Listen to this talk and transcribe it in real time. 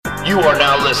You are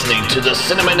now listening to the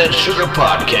Cinnamon and Sugar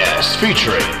Podcast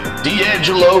featuring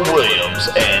D'Angelo Williams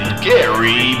and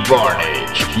Gary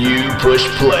Barnage. You push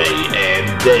play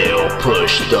and they'll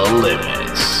push the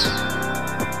limits.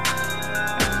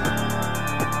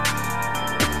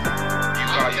 You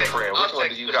got your friend. Which one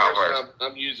do you got first?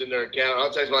 I'm using their account. I'll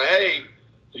text like, hey,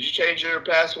 did you change your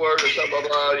password or something, blah,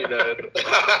 blah, you know.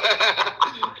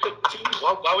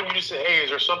 Why wouldn't you just say, hey, is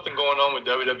there something going on with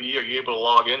WWE? Are you able to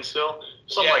log in still?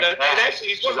 Something like that. And actually,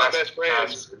 he's one of my best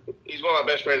friends. He's one of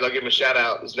my best friends. I'll give him a shout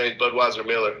out. His name's Budweiser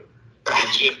Miller.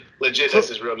 Legit, that's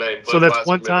his real name. So that's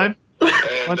one time?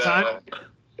 And, one time?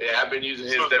 Yeah, I've been using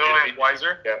his So his WWE. name's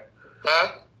Weiser? Yeah.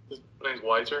 Huh? His name's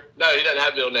Weiser? No, he doesn't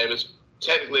have middle name.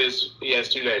 Technically, he has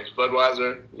two names,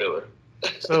 Budweiser Miller.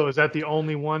 So is that the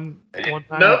only one time?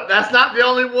 No, that's not the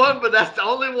only one, but that's the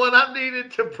only one I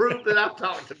needed to prove that I've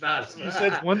talked about. You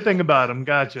said one thing about him.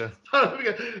 Gotcha.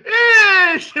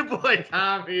 Hey, it's your boy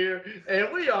Tom here,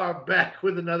 and we are back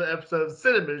with another episode of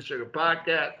Cinnamon and Sugar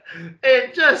Podcast.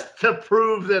 And just to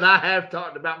prove that I have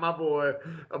talked about my boy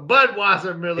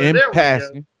Budweiser Miller. In there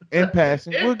passing. In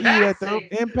We'll give you that though.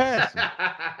 passing. In passing.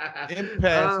 In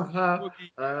passing.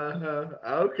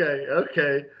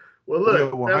 Okay. Well,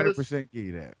 look, We'll 100% give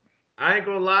you that. I ain't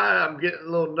gonna lie, I'm getting a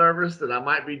little nervous that I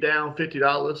might be down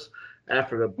 $50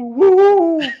 after the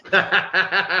Woo!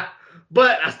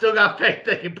 but I still got faith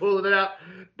they can pull it out.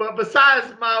 But besides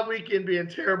my weekend being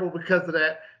terrible because of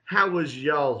that, how was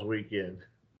y'all's weekend?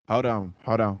 Hold on.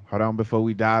 Before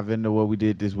we dive into what we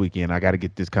did this weekend, I got to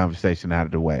get this conversation out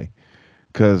of the way.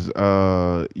 Because,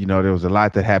 there was a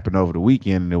lot that happened over the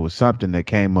weekend, and there was something that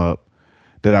came up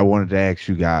that I wanted to ask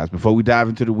you guys. Before we dive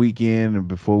into the weekend and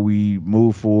before we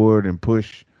move forward and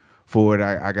push forward,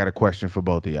 I got a question for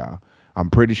both of y'all.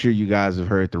 I'm pretty sure you guys have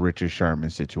heard the Richard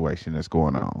Sherman situation that's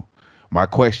going on. My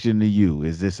question to you,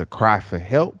 is this a cry for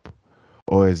help,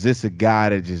 or is this a guy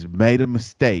that just made a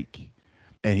mistake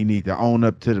and he needs to own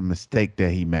up to the mistake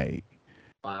that he made?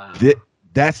 Wow.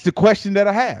 That's the question that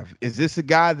I have. Is this a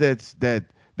guy that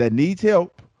needs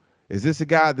help? Is this a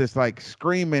guy that's like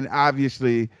screaming,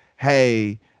 obviously,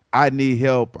 hey, I need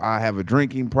help. I have a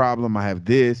drinking problem. I have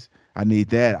this. I need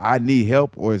that. I need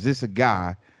help. Or is this a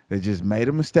guy that just made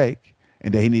a mistake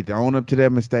and that he needs to own up to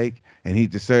that mistake and he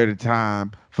deserved the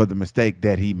time for the mistake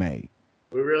that he made?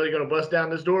 We're really going to bust down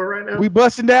this door right now? We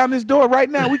busting down this door right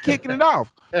now. We kicking it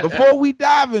off. Before we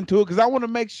dive into it, because I want to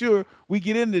make sure we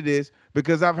get into this,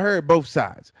 because I've heard both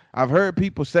sides. I've heard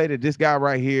people say that this guy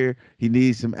right here, he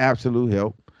needs some absolute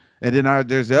help. And then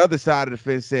there's the other side of the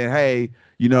fence saying, hey,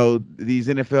 these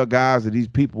NFL guys or these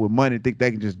people with money think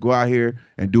they can just go out here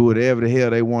and do whatever the hell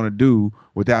they want to do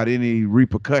without any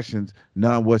repercussions,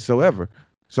 none whatsoever.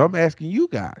 So I'm asking you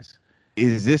guys,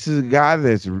 is this a guy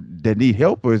that need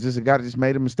help, or is this a guy that just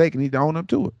made a mistake and need to own up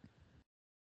to it?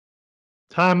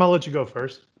 Time, I'll let you go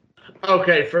first.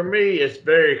 Okay, for me, it's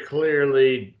very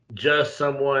clearly just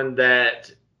someone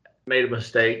that made a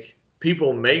mistake.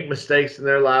 People make mistakes in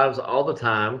their lives all the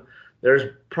time.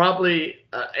 There's probably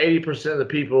 80% of the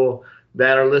people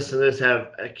that are listening to this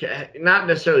have not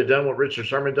necessarily done what Richard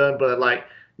Sherman done, but like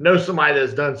know somebody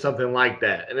that's done something like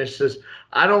that. And it's just,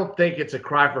 I don't think it's a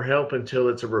cry for help until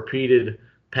it's a repeated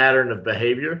pattern of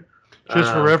behavior.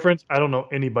 Just for reference, I don't know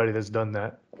anybody that's done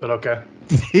that, but okay.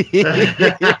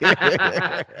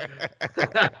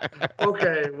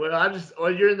 Okay,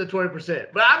 well, you're in the 20%.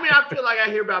 But I mean, I feel like I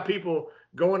hear about people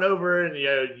going over and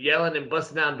yelling and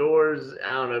busting down doors.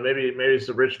 I don't know. Maybe it's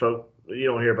the rich folk. You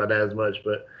don't hear about that as much,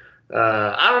 but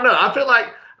I don't know. I feel like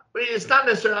it's not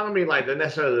necessarily. I don't mean like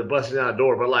necessarily the busting down the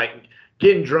door, but like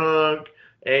getting drunk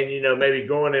and maybe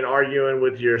going and arguing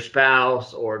with your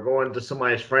spouse or going to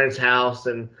somebody's friend's house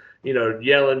and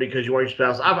yelling because you want your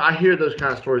spouse. I hear those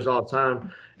kind of stories all the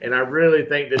time, and I really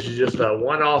think this is just a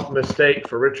one-off mistake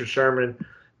for Richard Sherman.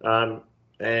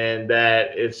 And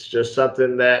that it's just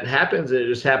something that happens. It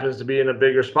just happens to be in a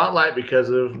bigger spotlight because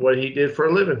of what he did for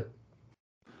a living.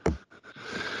 All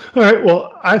right.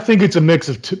 Well, I think it's a mix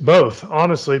of both,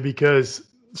 honestly, because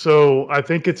I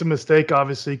think it's a mistake,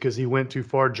 obviously, because he went too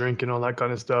far drinking, all that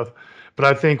kind of stuff. But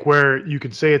I think where you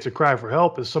could say it's a cry for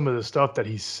help is some of the stuff that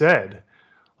he said.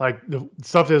 Like the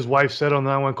stuff that his wife said on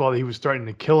that one call that he was starting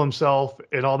to kill himself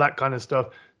and all that kind of stuff.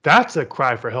 That's a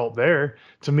cry for help there.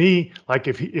 To me, like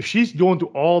if she's going through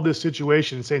all this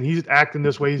situation and saying he's acting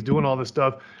this way, he's doing all this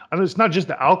stuff, I know it's not just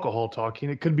the alcohol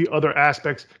talking. It could be other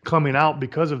aspects coming out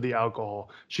because of the alcohol.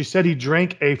 She said he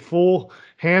drank a full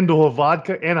handle of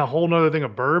vodka and a whole nother thing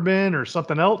of bourbon or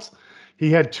something else. He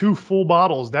had 2 full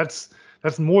bottles. That's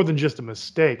more than just a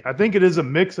mistake. I think it is a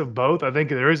mix of both. I think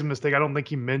there is a mistake. I don't think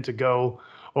he meant to go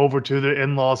over to the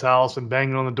in-laws' house and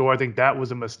banging on the door. I think that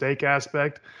was a mistake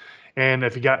aspect. And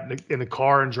if he got in the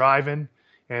car and driving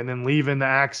and then leaving the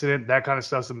accident, that kind of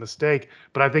stuff's a mistake.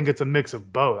 But I think it's a mix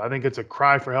of both. I think it's a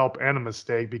cry for help and a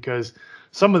mistake, because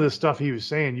some of the stuff he was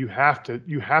saying, you have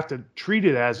to treat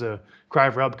it as a cry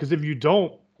for help, because if you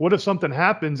don't, what if something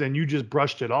happens and you just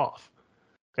brushed it off?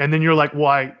 And then you're like,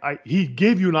 well, he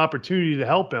gave you an opportunity to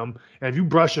help him, and if you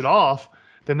brush it off,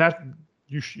 then that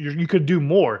you could do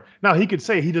more. Now he could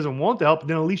say he doesn't want the help, but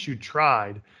then at least you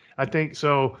tried. I think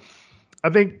so. I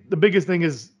think the biggest thing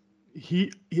is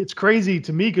it's crazy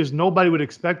to me because nobody would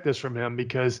expect this from him,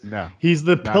 because he's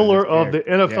the pillar of the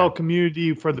NFL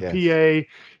community for the PA.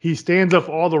 He stands up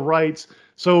for all the rights.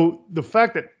 So the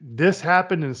fact that this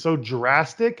happened and so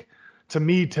drastic, to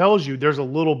me, tells you there's a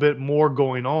little bit more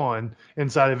going on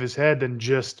inside of his head than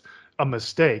just a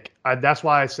mistake. That's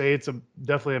why I say it's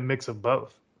definitely a mix of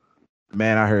both.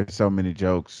 Man, I heard so many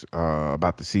jokes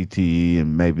about the CTE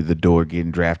and maybe the door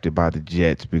getting drafted by the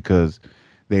Jets because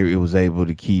it was able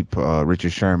to keep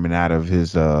Richard Sherman out of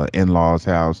his in-laws'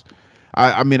 house.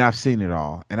 I mean, I've seen it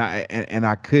all, and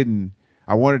I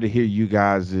wanted to hear you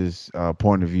guys'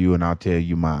 point of view, and I'll tell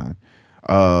you mine.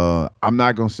 I'm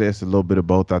not gonna say it's a little bit of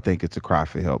both. I think it's a cry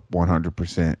for help,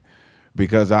 100%,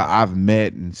 because I've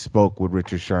met and spoke with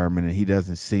Richard Sherman, and he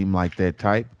doesn't seem like that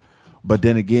type. But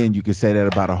then again, you could say that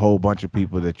about a whole bunch of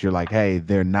people that you're like, hey,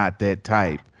 they're not that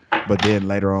type. But then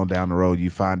later on down the road,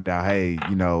 you find out, hey,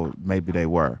 maybe they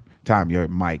were. Tom, your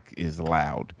mic is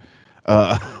loud.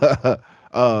 Later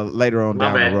on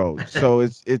down the road. So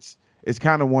it's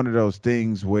kind of one of those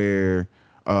things where,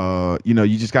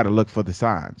 you just got to look for the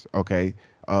signs. Okay.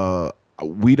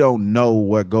 We don't know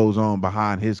what goes on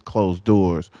behind his closed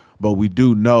doors, but we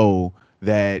do know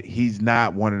that he's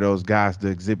not one of those guys to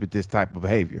exhibit this type of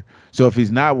behavior. So if he's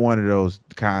not one of those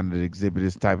kind that exhibit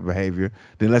this type of behavior,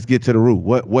 then let's get to the root.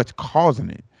 What's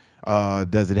causing it?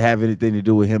 Does it have anything to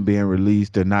do with him being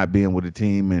released or not being with the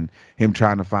team and him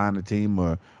trying to find a team,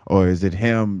 or is it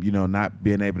him, not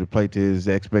being able to play to his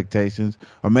expectations?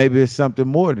 Or maybe it's something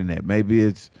more than that. Maybe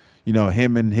it's,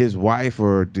 him and his wife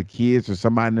or the kids or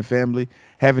somebody in the family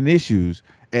having issues,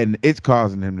 and it's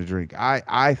causing him to drink.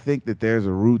 I think that there's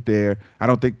a root there. I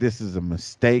don't think this is a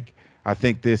mistake. I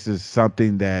think this is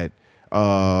something that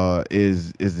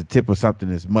is the tip of something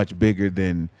that's much bigger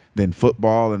than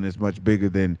football, and is much bigger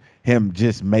than him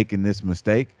just making this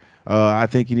mistake. I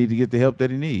think you need to get the help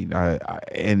that he needs,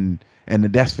 and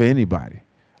that's for anybody,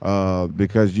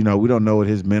 because we don't know what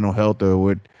his mental health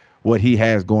or what he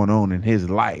has going on in his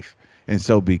life, and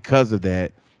so because of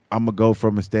that, I'm gonna go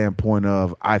from a standpoint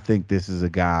of I think this is a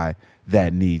guy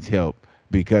that needs help,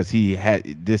 because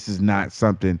this is not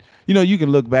something, you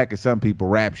can look back at some people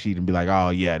rap sheet and be like, oh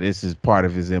yeah, this is part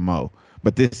of his MO,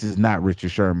 but this is not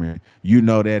Richard Sherman. You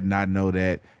know that, and I know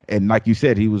that. And like you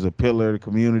said, he was a pillar of the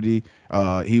community.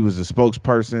 He was a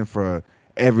spokesperson for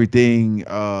everything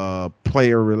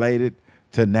player related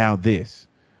to now this.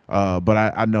 But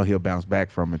I know he'll bounce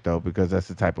back from it though, because that's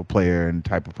the type of player and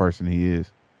type of person he is.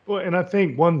 Well, and I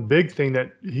think one big thing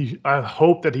that I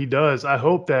hope that he does, I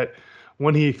hope that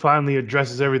when he finally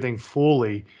addresses everything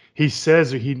fully, he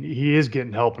says that he is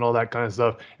getting help and all that kind of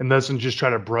stuff, and doesn't just try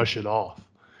to brush it off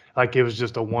like it was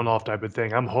just a one-off type of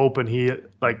thing. I'm hoping he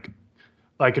like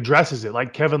addresses it,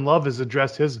 like Kevin Love has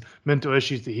addressed his mental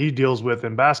issues that he deals with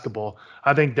in basketball.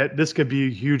 I think that this could be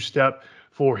a huge step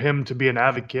for him to be an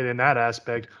advocate in that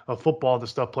aspect of football, the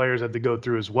stuff players have to go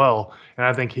through as well. And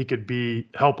I think he could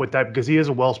help with that, because he is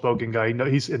a well-spoken guy.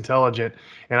 He's intelligent,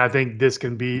 and I think this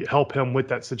can help him with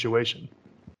that situation.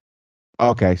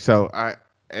 Okay, so I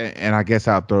guess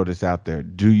I'll throw this out there.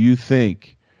 Do you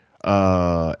think,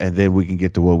 and then we can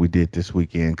get to what we did this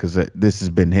weekend, because this has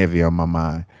been heavy on my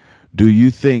mind. Do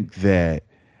you think that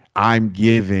I'm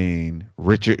giving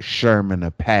Richard Sherman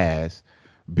a pass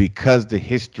because the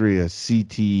history of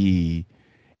CTE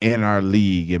in our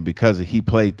league, and because he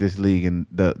played this league and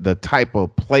the type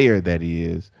of player that he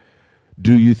is?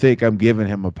 Do you think I'm giving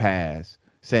him a pass,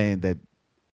 saying that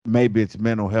maybe it's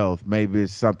mental health, maybe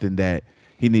it's something that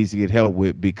he needs to get help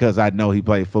with, because I know he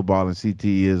played football and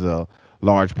CTE is a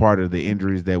large part of the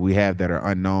injuries that we have that are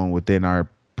unknown within our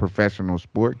professional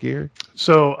sport, Gary?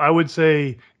 So I would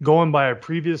say, going by our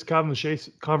previous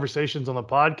conversations on the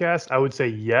podcast, I would say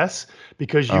yes,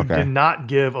 because you did not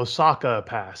give Osaka a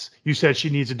pass. You said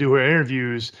she needs to do her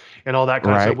interviews and all that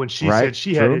kind of stuff when she said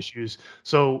she had issues.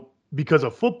 So because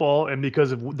of football and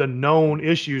because of the known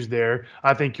issues there,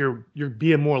 I think you're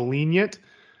being more lenient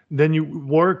than you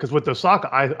were, because with Osaka,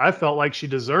 I felt like she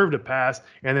deserved a pass,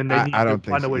 and then they need to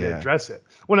find a way to address it.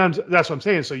 That's what I'm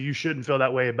saying. So you shouldn't feel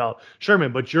that way about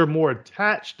Sherman, but you're more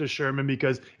attached to Sherman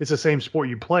because it's the same sport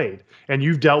you played, and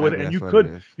you've dealt with it, and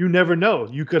you never know.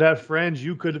 You could have friends.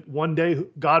 You could one day,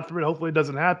 God forbid, hopefully it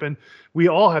doesn't happen. We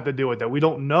all have to deal with that. We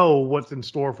don't know what's in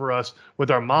store for us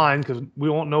with our mind because we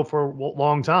won't know for a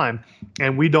long time,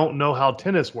 and we don't know how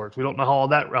tennis works. We don't know how all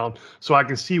that round. So I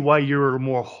can see why you're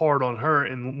more hard on her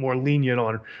and more lenient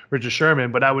on Richard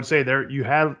Sherman. But I would say you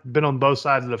have been on both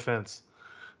sides of the fence.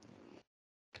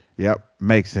 Yep,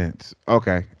 makes sense.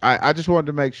 Okay, I just wanted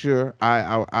to make sure.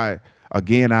 I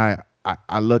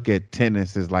look at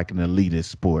tennis as like an elitist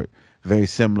sport, very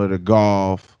similar to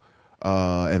golf.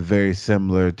 And very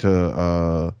similar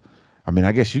to, I mean,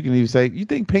 I guess you can even say, you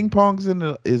think ping pong is an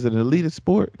elitist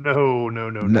sport? No.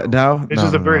 It's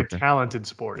just a very talented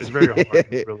sport. It's very hard to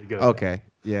be really good. Okay,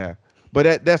 yeah.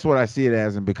 But that's what I see it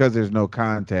as. And because there's no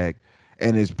contact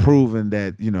and it's proven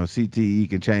that, CTE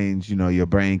can change, your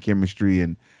brain chemistry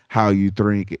and how you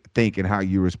think and how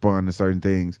you respond to certain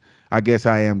things, I guess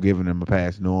I am giving him a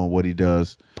pass knowing what he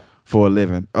does for a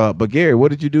living. But Gary,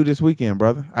 what did you do this weekend,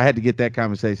 brother? I had to get that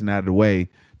conversation out of the way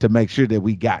to make sure that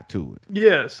we got to it.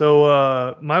 Yeah,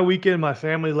 so my weekend, my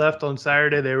family left on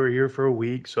Saturday. They were here for a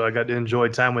week, so I got to enjoy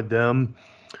time with them.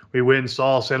 We went and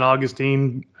saw St.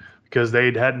 Augustine because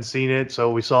they hadn't seen it,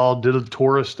 so we did the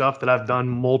tourist stuff that I've done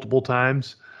multiple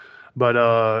times.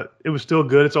 But it was still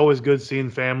good. It's always good seeing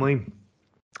family.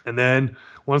 And then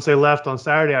once they left on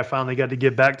Saturday, I finally got to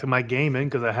get back to my gaming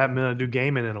because I haven't been able to do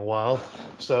gaming in a while.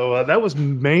 So that was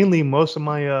mainly most of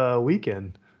my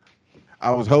weekend. I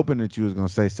was hoping that you was going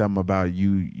to say something about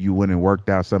you went and worked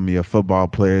out some of your football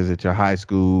players at your high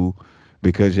school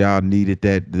because y'all needed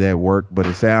that work, but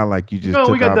it sounded like you just took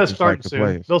we got off that just starting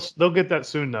like the soon. They'll get that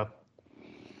soon though.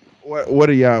 What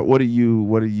do you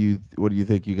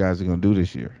think you guys are going to do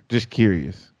this year? Just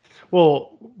curious.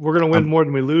 Well, we're going to win more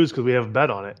than we lose because we have a bet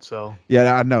on it. So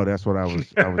yeah, I know. That's what I was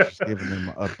just giving them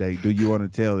an update. Do you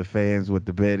want to tell the fans what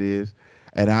the bet is?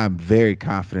 And I'm very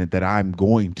confident that I'm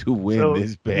going to win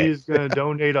this bet. He's going to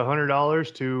donate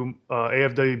 $100 to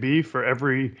AFWB for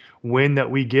every win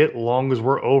that we get, long as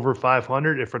we're over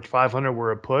 500. If it's 500,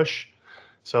 we're a push.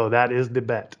 So that is the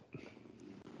bet.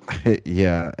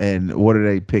 Yeah, and what do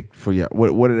they pick for y'all?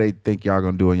 What do they think y'all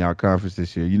going to do in y'all conference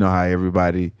this year? You know how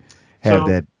everybody have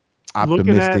that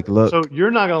optimistic look. So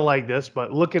you're not going to like this,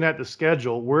 but looking at the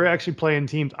schedule, we're actually playing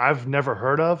teams I've never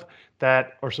heard of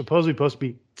that are supposed to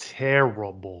be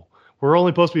terrible. We're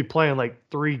only supposed to be playing like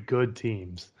 3 good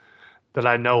teams that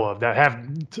I know of that have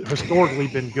historically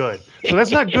been good. So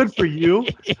that's not good for you.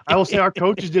 I will say our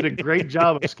coaches did a great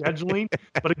job of scheduling,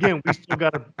 but again,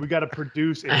 we gotta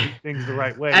produce and do things the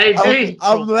right way. Hey,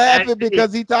 I'm laughing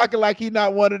because he talking like he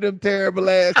not one of them terrible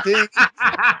ass teams.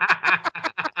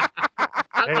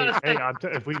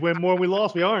 If we win more, we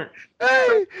lost. We aren't.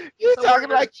 Hey, you talking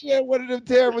like you ain't one of them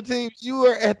terrible teams. You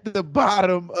are at the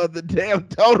bottom of the damn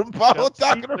totem pole.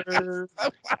 Talking about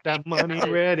that money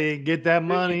ready. Get that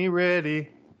money ready.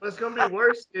 What's gonna be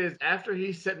worse is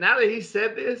now that he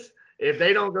said this, if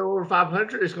they don't go over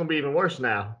 500, it's gonna be even worse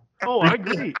now. Oh, I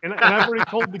agree. And I've already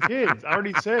told the kids. I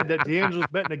already said that D'Angelo's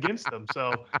betting against them,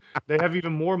 so they have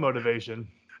even more motivation.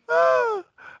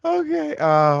 Okay.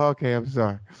 Okay. I'm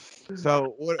sorry.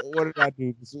 So what did I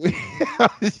do this week?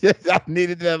 I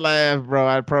needed that laugh, bro.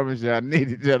 I promise you, I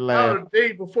needed that laugh. Oh,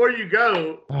 D, before you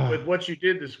go with what you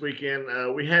did this weekend,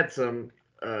 we had some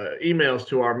emails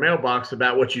to our mailbox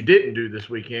about what you didn't do this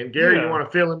weekend. Gary, you want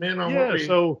to fill him in on what we...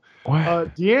 So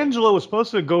D'Angelo was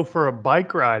supposed to go for a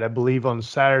bike ride, I believe, on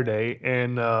Saturday,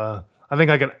 and I think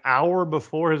like an hour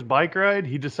before his bike ride,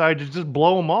 he decided to just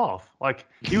blow him off. Like,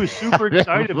 he was super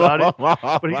excited about it,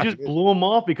 but he just blew him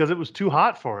off because it was too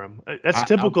hot for him. That's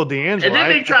typical D'Angelo. And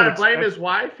then he tried to blame his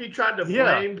wife. He tried to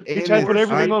blame. He tried to put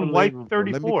everything on White 34.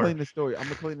 Let me clean the story. I'm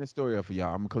gonna clean the story up for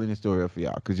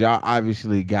y'all. Because y'all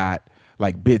obviously got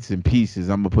like bits and pieces.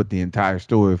 I'm gonna put the entire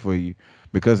story for you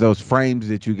because those frames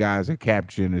that you guys are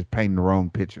capturing is painting the wrong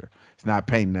picture. It's not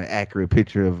painting an accurate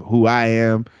picture of who I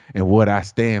am and what I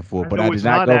stand for. But I did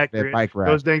not go for that bike ride.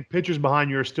 Those dang pictures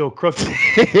behind you are still crooked.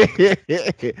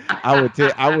 I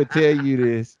would tell you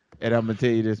this, and I'm gonna tell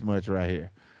you this much right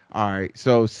here. All right.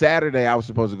 So Saturday I was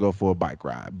supposed to go for a bike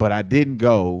ride, but I didn't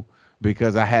go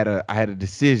because I had a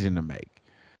decision to make.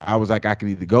 I was like, I can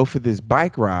either go for this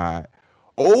bike ride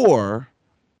or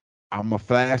I'm gonna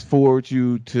fast forward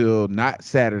you till not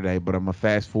Saturday, but I'm gonna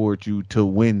fast forward you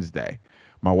till Wednesday.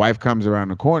 My wife comes around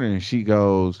the corner and she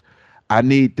goes, I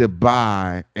need to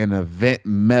buy an event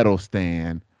medal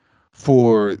stand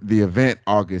for the event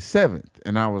August 7th.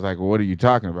 And I was like, well, what are you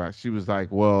talking about? She was like,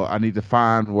 well, I need to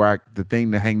find the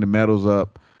thing to hang the medals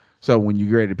up. So when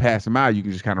you're ready to pass them out, you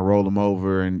can just kind of roll them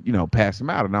over and, pass them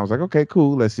out. And I was like, okay,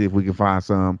 cool. Let's see if we can find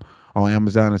some on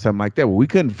Amazon or something like that. Well, we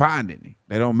couldn't find any.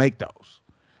 They don't make those.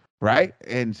 Right.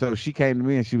 And so she came to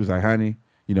me and she was like, honey,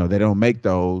 they don't make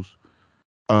those.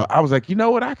 I was like, you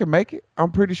know what? I can make it.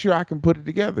 I'm pretty sure I can put it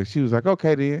together. She was like,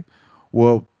 okay, then.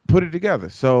 Well, put it together.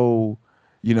 So,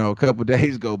 a couple of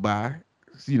days go by,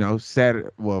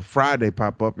 Friday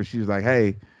pop up and she was like,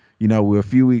 hey, we're a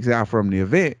few weeks out from the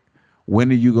event.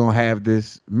 When are you going to have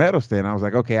this medal stand? I was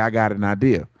like, okay, I got an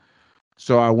idea.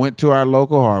 So I went to our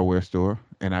local hardware store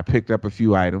and I picked up a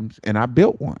few items and I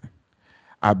built one.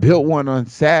 I built one on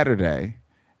Saturday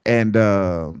and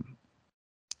I'm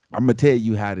going to tell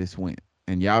you how this went.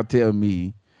 And y'all tell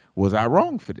me, was I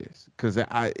wrong for this? Because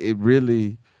I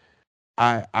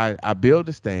built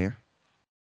a stand.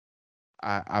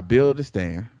 I built a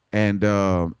stand. And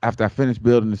after I finished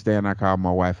building the stand, I called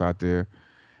my wife out there.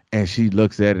 And she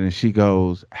looks at it and she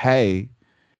goes, hey,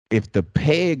 if the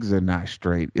pegs are not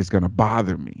straight, it's going to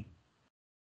bother me.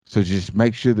 So just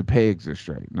make sure the pegs are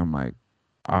straight. And I'm like,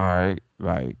 all right.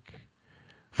 Like,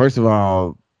 first of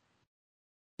all,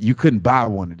 you couldn't buy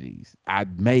one of these. I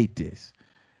made this.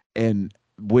 And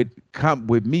with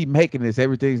me making this,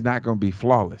 everything's not going to be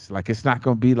flawless. Like, it's not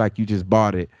going to be like you just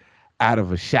bought it out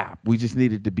of a shop. We just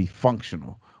need it to be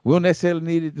functional. We don't necessarily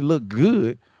need it to look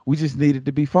good. We just need it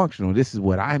to be functional. This is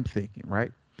what I'm thinking,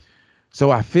 right? So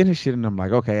I finish it and I'm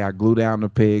like, okay, I glue down the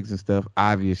pegs and stuff.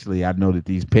 Obviously, I know that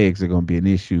these pegs are going to be an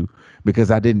issue because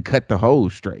I didn't cut the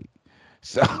holes straight.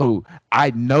 So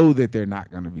I know that they're not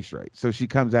going to be straight. So she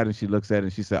comes out and she looks at it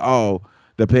and she said, oh,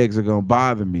 the pegs are going to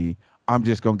bother me. I'm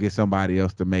just going to get somebody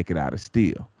else to make it out of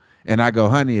steel. And I go,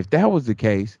 honey, if that was the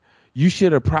case, you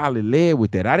should have probably led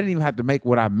with that. I didn't even have to make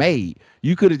what I made.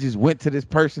 You could have just went to this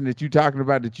person that you're talking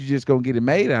about that you just going to get it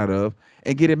made out of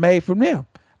and get it made from them.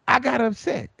 I got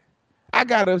upset.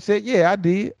 Yeah, I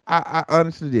did. I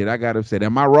honestly did. I got upset.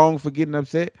 Am I wrong for getting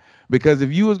upset? Because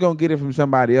if you was going to get it from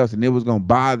somebody else and it was going to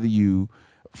bother you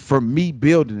for me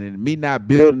building it, me not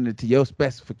building it to your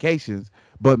specifications,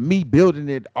 but me building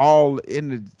it all in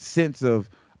the sense of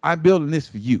I'm building this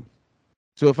for you.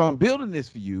 So if I'm building this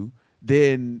for you,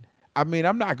 then I'm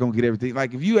not going to get everything.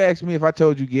 Like if you asked me, if I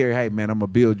told you, Gary, hey man, I'm going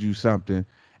to build you something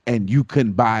and you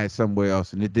couldn't buy it somewhere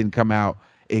else and it didn't come out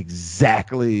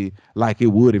exactly like it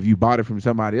would if you bought it from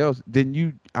somebody else,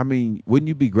 then wouldn't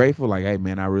you be grateful? Like, hey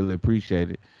man, I really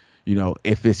appreciate it.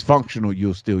 If it's functional,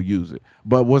 you'll still use it.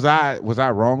 But was I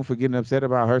wrong for getting upset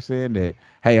about her saying that,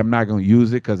 hey, I'm not going to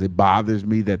use it because it bothers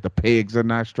me that the pegs are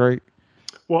not straight?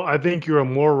 Well, I think you're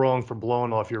more wrong for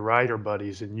blowing off your rider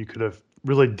buddies, and you could have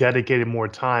really dedicated more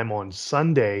time on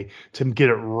Sunday to get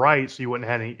it right so you wouldn't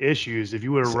have any issues. If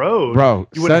you would have rode, bro,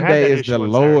 you wouldn't Sunday have that is issue the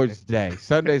on Lord's Saturday. day.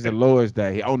 Sunday's the Lord's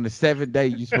day. On the 7th day,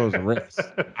 you're supposed to rest.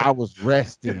 I was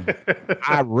resting.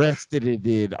 I rested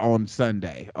it on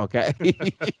Sunday, okay?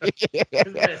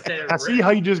 I see how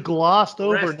you just glossed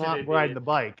over not riding the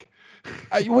bike.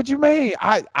 What you mean?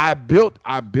 I built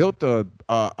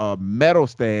a metal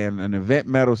stand, an event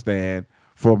metal stand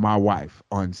for my wife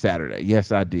on Saturday.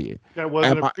 Yes, I did. That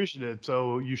wasn't appreciative,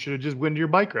 so you should have just went to your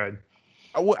bike ride.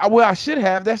 Well, I should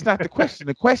have. That's not the question.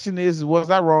 The question is, was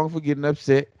I wrong for getting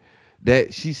upset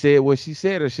that she said what she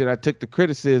said, or should I took the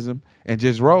criticism and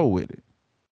just roll with it?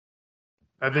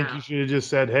 I think you should have just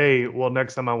said, hey, well,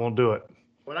 next time I won't do it.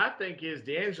 What I think is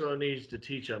D'Angelo needs to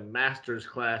teach a master's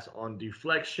class on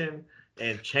deflection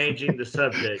and changing the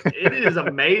subject. It is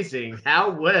amazing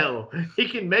how well he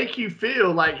can make you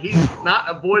feel like he's not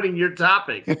avoiding your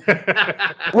topic.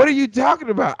 What are you talking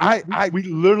about? We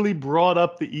literally brought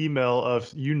up the email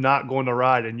of you not going to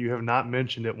ride, and you have not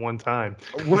mentioned it one time.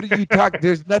 What are you talking?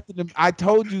 There's nothing. I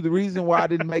told you the reason why I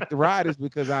didn't make the ride is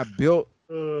because I built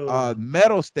a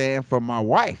metal stand for my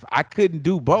wife. I couldn't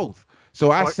do both. So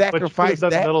I sacrificed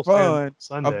that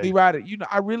fun of me riding.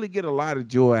 I really get a lot of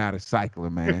joy out of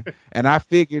cycling, man. And I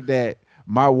figured that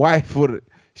my wife would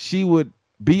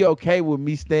be okay with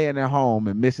me staying at home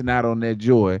and missing out on that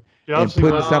joy and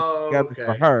putting something together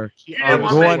for her. You didn't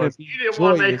want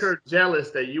to make her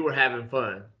jealous that you were having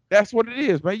fun. That's what it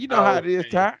is, man. You know how it is,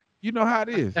 Ty. You know how it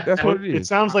is. That's what it is. It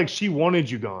sounds like she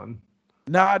wanted you gone.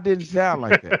 No, it didn't sound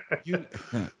like that.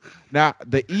 Now,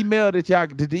 the email did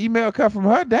the email come from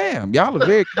her? Damn, y'all are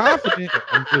very confident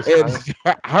in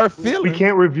her feelings. We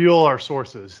can't reveal our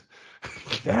sources.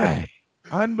 Dang,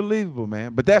 unbelievable,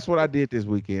 man. But that's what I did this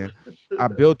weekend. I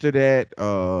built her that.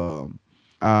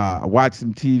 I watched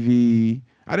some TV.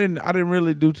 I didn't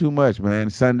really do too much,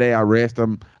 man. Sunday I rest.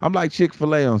 I'm like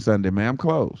Chick-fil-A on Sunday, man. I'm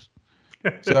closed.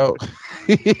 So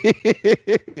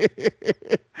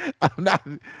I'm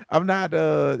not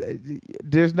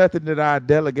there's nothing that I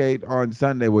delegate on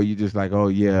Sunday where you just like, oh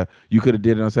yeah, you could have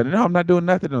did it on Sunday. No, I'm not doing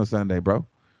nothing on Sunday, bro.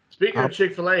 Speaking of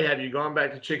Chick-fil-A, have you gone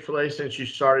back to Chick-fil-A since you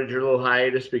started your little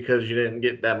hiatus because you didn't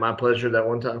get that My Pleasure that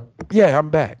one time? Yeah, I'm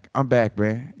back. I'm back,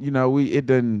 man. You know,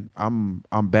 I'm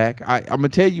back. I'm gonna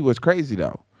tell you what's crazy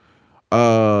though.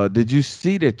 Did you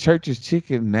see that Church's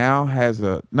Chicken now has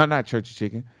not Church's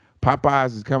Chicken?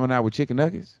 Popeyes is coming out with chicken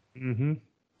nuggets. Mm-hmm.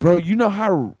 Bro, you know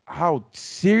how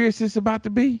serious it's about to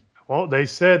be? Well, they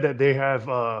said that they have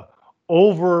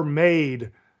overmade.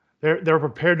 They're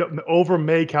prepared to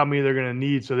overmake how many they're going to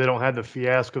need, so they don't have the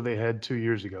fiasco they had 2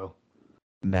 years ago.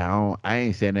 Now, I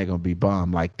ain't saying they're gonna be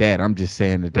bomb like that. I'm just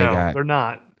saying that they're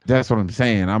not. That's what I'm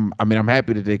saying. I'm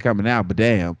happy that they're coming out, but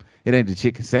damn, it ain't the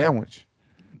chicken sandwich.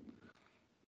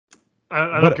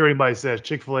 I don't care what anybody says.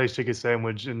 Chick-fil-A's chicken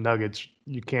sandwich and nuggets,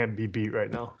 you can't be beat right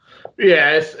now.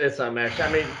 Yeah, it's unmatched.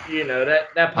 I mean, you know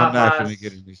that Popeyes. I'm not gonna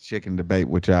get in this chicken debate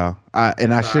with y'all.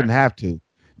 I shouldn't have to.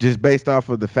 Just based off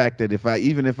of the fact that if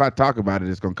I talk about it,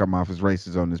 it's gonna come off as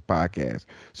racist on this podcast.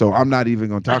 So I'm not even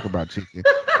gonna talk about chicken.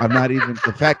 I'm not even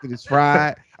the fact that it's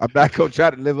fried. I'm not gonna try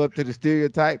to live up to the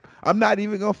stereotype. I'm not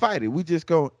even gonna fight it. We just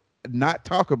gonna not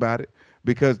talk about it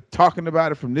because talking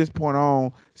about it from this point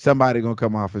on, somebody gonna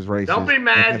come off as racist. Don't be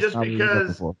mad just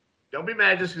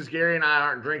because Gary and I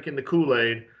aren't drinking the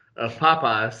Kool-Aid of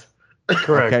Popeyes.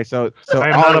 Correct. Okay, so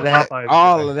all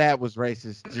of that was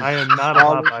racist. Just I am not a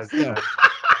Popeyes.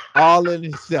 All in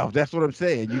itself. That's what I'm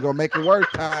saying. You're gonna make it worse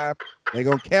time. They're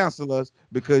gonna cancel us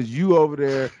because you over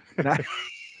there.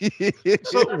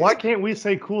 So why can't we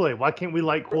say Kool-Aid? Why can't we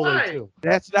like Kool-Aid too?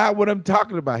 That's not what I'm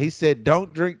talking about. He said,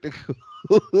 "Don't drink the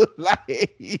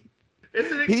Kool-Aid."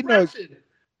 It's an expression.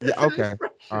 Okay.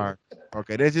 All right.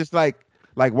 Okay. That's just like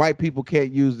white people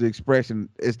can't use the expression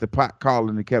 "it's the pot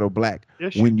calling the kettle black"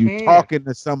 when you talking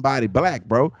to somebody black,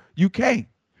 bro. You can't.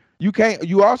 You can't.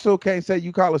 You also can't say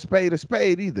you call a spade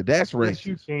either. That's racist. Yes,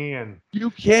 you can. You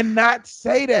cannot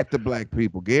say that to black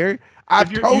people, Gary.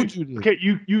 I've told you this. Okay,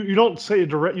 you don't say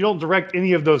direct. You don't direct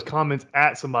any of those comments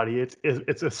at somebody. It's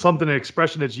something, an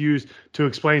expression that's used to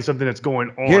explain something that's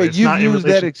going on. Gary, you used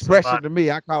that expression to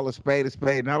me. I call a spade,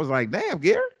 and I was like, "Damn,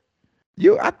 Gary,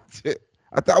 I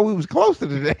thought we was closer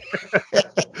today."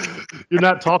 You're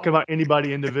not talking about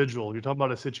anybody individual. You're talking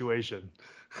about a situation.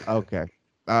 Okay.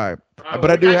 All right. But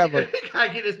I do have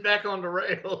gotta get us back on the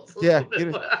rails. Yeah,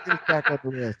 get us back on the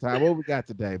rails, Tom. What we got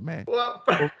today, man? Well,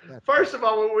 first of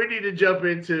all, what we need to jump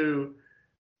into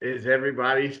is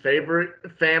everybody's favorite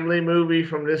family movie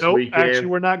from this weekend. Actually,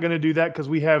 we're not going to do that because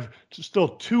we have still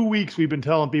 2 weeks. We've been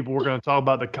telling people we're going to talk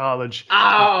about the college.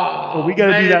 Oh, so we got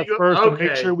to do that first to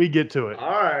make sure we get to it.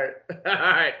 All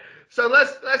right. So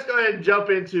let's go ahead and jump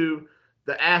into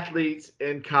the athletes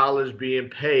in college being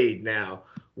paid now.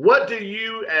 What do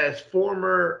you, as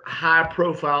former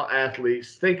high-profile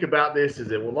athletes, think about this?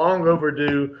 Is it long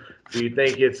overdue? Do you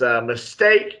think it's a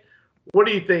mistake? What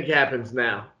do you think happens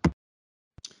now?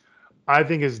 I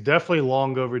think it's definitely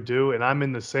long overdue, and I'm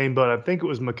in the same boat. I think it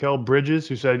was Mikal Bridges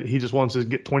who said he just wants to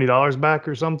get $20 back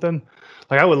or something.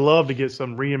 Like, I would love to get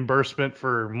some reimbursement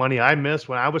for money I missed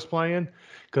when I was playing,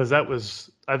 because that was,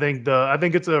 I think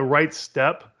it's a right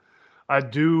step.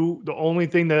 The only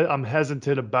thing that I'm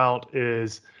hesitant about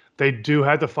is they do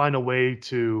have to find a way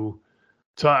to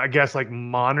I guess, like,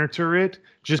 monitor it,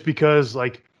 just because,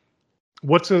 like,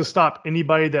 what's going to stop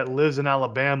anybody that lives in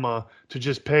Alabama to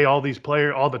just pay all these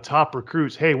players, all the top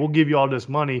recruits, hey, we'll give you all this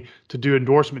money to do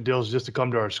endorsement deals just to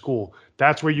come to our school?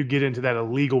 That's where you get into that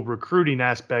illegal recruiting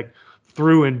aspect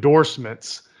through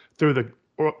endorsements, through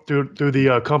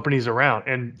the companies around.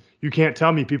 And you can't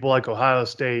tell me people like Ohio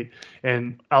State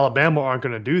and Alabama aren't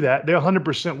going to do that. They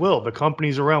 100% will. The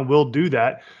companies around will do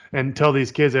that and tell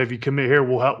these kids that if you commit here,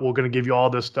 we're going to give you all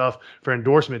this stuff for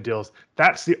endorsement deals.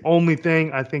 That's the only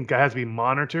thing I think that has to be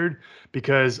monitored,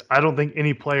 because I don't think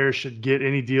any player should get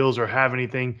any deals or have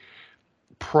anything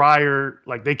prior.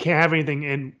 Like, they can't have anything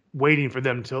in waiting for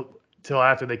them till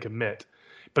after they commit.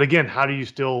 But again, how do you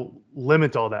still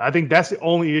limit all that? I think that's the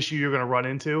only issue you're going to run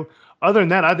into. Other than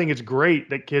that, I think it's great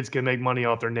that kids can make money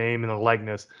off their name and their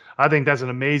likeness. I think that's an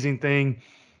amazing thing.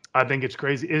 I think it's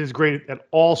crazy. It is great that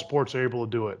all sports are able to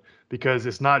do it, because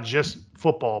it's not just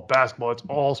football, basketball. It's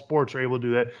all sports are able to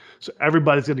do that. So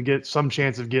everybody's going to get some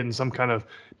chance of getting some kind of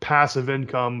passive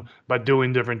income by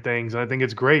doing different things. And I think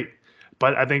it's great.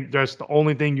 But I think that's the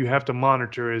only thing you have to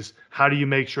monitor is how do you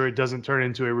make sure it doesn't turn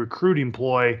into a recruiting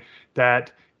ploy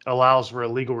that allows for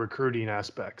illegal recruiting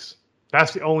aspects.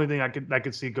 That's the only thing I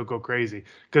could see go crazy,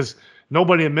 because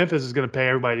nobody in Memphis is going to pay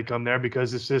everybody to come there,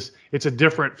 because it's a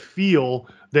different feel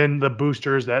than the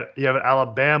boosters that you have at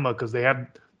Alabama, because they have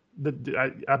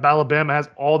Alabama has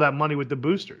all that money with the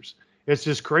boosters. It's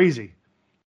just crazy.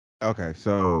 Okay,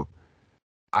 so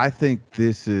I think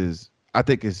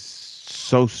it's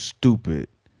so stupid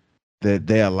that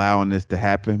they're allowing this to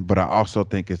happen, but I also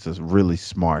think it's a really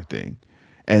smart thing.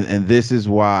 And this is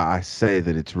why I say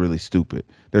that it's really stupid.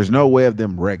 There's no way of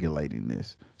them regulating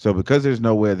this. So because there's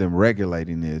no way of them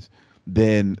regulating this,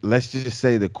 then let's just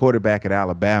say the quarterback at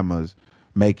Alabama's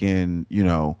making,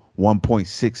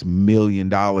 $1.6 million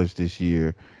this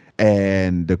year,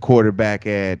 and the quarterback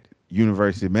at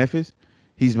University of Memphis,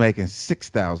 he's making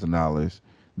 $6,000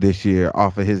 this year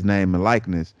off of his name and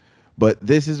likeness. But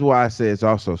this is why I say it's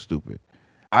also stupid.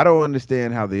 I don't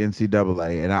understand how the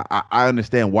NCAA, and I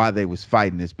understand why they was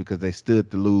fighting this, because they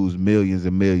stood to lose millions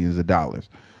and millions of dollars.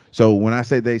 So when I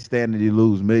say they stand to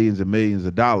lose millions and millions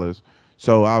of dollars,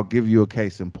 so I'll give you a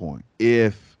case in point.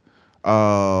 If,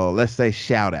 let's say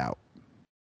Shout Out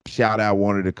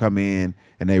wanted to come in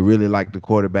and they really like the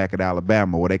quarterback at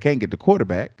Alabama, well, they can't get the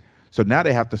quarterback. So now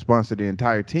they have to sponsor the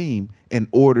entire team in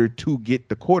order to get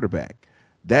the quarterback.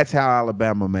 That's how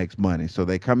Alabama makes money. So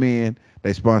they come in,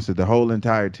 they sponsor the whole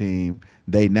entire team.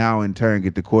 They now in turn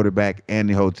get the quarterback and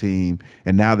the whole team.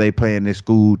 And now they paying this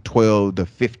school $12 to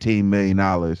 $15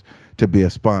 million to be a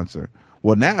sponsor.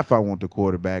 Well, now if I want the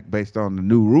quarterback based on the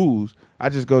new rules, I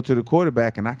just go to the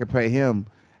quarterback and I can pay him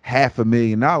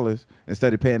 $500,000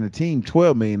 instead of paying the team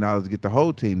 $12 million to get the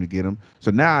whole team to get him. So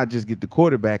now I just get the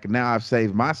quarterback, and now I've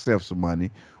saved myself some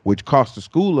money, which cost the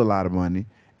school a lot of money.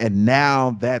 And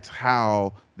now that's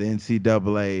how the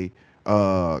NCAA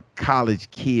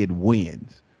college kid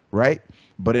wins, right?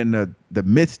 But in the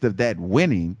midst of that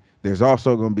winning, there's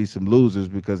also going to be some losers,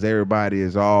 because everybody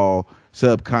is all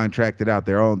subcontracted out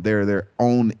their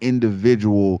own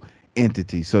individual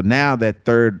entity. So now that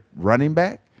third running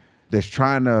back that's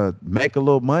trying to make a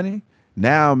little money,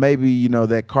 now maybe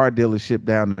that car dealership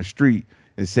down the street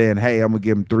is saying, hey, I'm gonna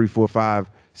give him $3,000, $4,000,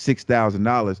 $5,000,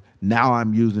 $6,000. Now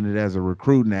I'm using it as a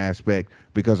recruiting aspect,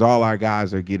 because all our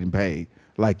guys are getting paid.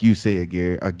 Like you said,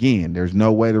 Gary, again, there's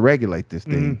no way to regulate this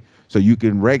thing. Mm-hmm. So you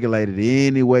can regulate it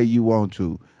any way you want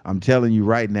to. I'm telling you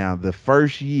right now, the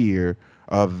first year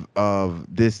of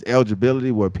this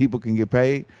eligibility where people can get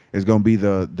paid is going to be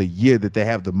the year that they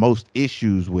have the most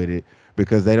issues with it,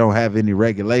 because they don't have any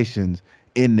regulations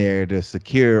in there to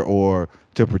secure or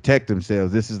to protect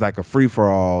themselves. This is like a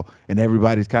free-for-all, and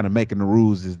everybody's kind of making the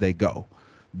rules as they go.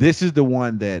 This is the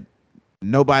one that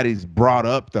nobody's brought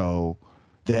up, though,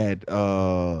 that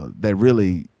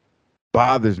really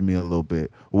bothers me a little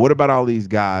bit. What about all these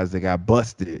guys that got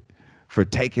busted for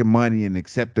taking money and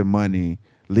accepting money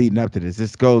leading up to this?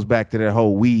 This goes back to that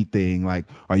whole weed thing. Like,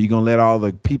 are you going to let all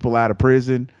the people out of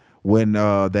prison when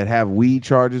that have weed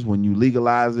charges when you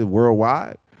legalize it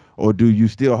worldwide? Or do you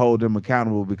still hold them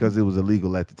accountable because it was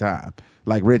illegal at the time?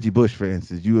 Like Reggie Bush, for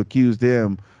instance, you accused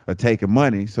him of taking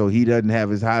money, so he doesn't have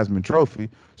his Heisman Trophy.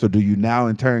 So do you now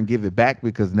in turn give it back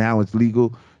because now it's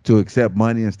legal to accept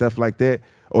money and stuff like that?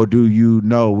 Or do you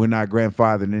know we're not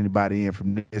grandfathering anybody in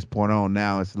from this point on?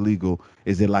 Now it's legal.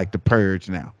 Is it like the purge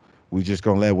now? We just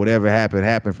gonna let whatever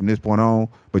happen from this point on,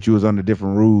 but you was under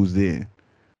different rules then.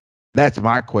 That's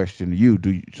my question to you.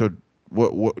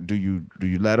 What do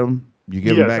you let them? You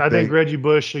give him back? I think Reggie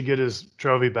Bush should get his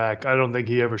trophy back. I don't think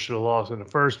he ever should have lost in the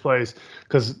first place,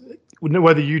 because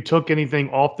whether you took anything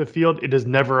off the field, it has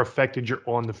never affected your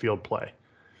on the field play.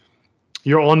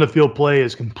 Your on the field play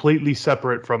is completely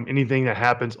separate from anything that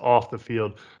happens off the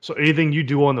field. So anything you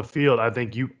do on the field, I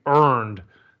think you earned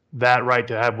that right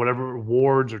to have whatever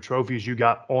awards or trophies you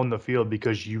got on the field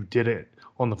because you did it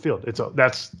on the field.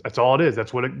 That's all it is.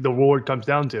 That's what the award comes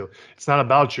down to. It's not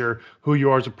about who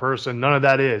you are as a person. None of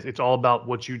that is. It's all about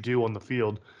what you do on the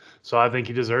field. So I think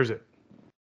he deserves it.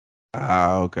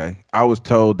 Okay. I was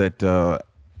told that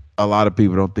a lot of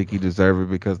people don't think he deserves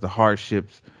it because the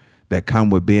hardships that come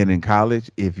with being in college,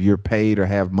 if you're paid or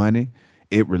have money,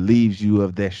 it relieves you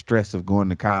of that stress of going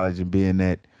to college and being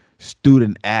that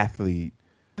student athlete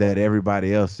that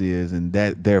everybody else is, and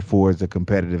that therefore is a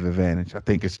competitive advantage. I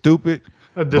think it's stupid,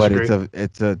 but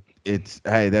it's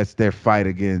hey, that's their fight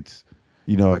against,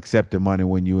 accepting money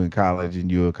when you're in college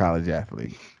and you're a college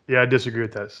athlete. Yeah, I disagree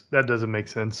with that. That doesn't make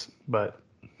sense, but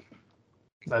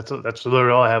that's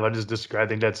literally all I have. I just disagree. I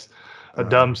think that's a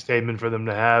dumb statement for them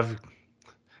to have.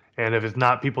 And if it's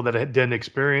not people that didn't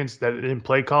experience, that didn't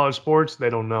play college sports, they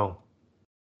don't know.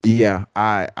 Yeah,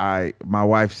 my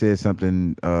wife said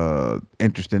something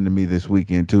interesting to me this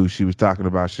weekend too. She was talking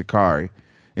about Sha'Carri,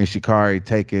 and Sha'Carri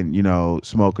taking,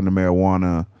 smoking the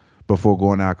marijuana before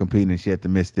going out competing, and she had to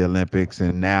miss the Olympics,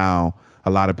 and now a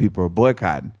lot of people are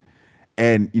boycotting.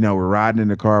 And, we're riding in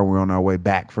the car, we're on our way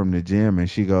back from the gym, and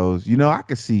she goes, I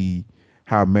could see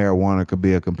how marijuana could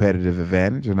be a competitive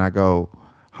advantage. And I go,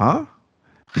 huh?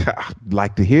 I'd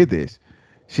like to hear this.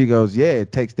 She goes, yeah,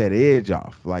 it takes that edge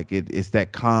off. Like it's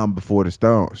that calm before the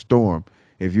storm.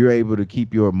 If you're able to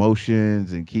keep your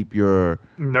emotions and keep your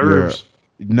nerves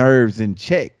in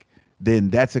check, then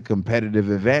that's a competitive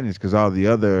advantage because all the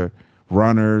other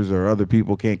runners or other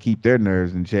people can't keep their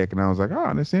nerves in check. And I was like,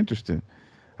 oh, that's interesting.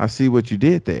 I see what you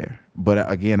did there. But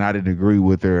again, I didn't agree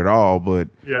with her at all, but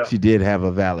she did have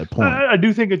a valid point. I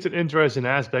do think it's an interesting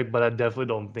aspect, but I definitely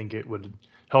don't think it would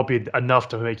help you enough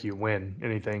to make you win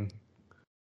anything.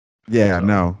 Yeah,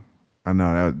 so. I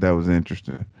know. That was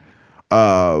interesting.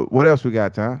 What else we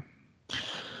got, Tom?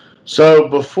 So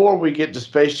before we get to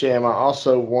Space Jam, I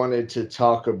also wanted to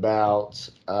talk about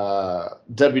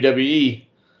WWE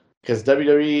because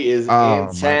WWE is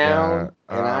in town,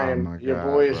 and your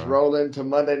boy is rolling to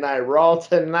Monday Night Raw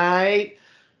tonight.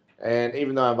 And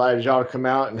even though I invited y'all to come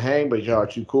out and hang, but y'all are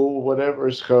too cool, whatever,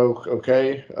 it's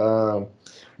okay.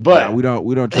 But we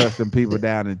don't trust them people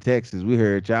down in Texas. We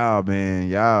heard y'all, man.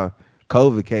 Y'all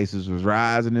COVID cases was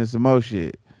rising and some more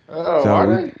shit. Oh,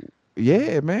 are they?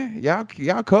 Yeah, man. Y'all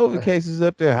COVID cases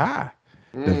up there high.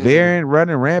 The variant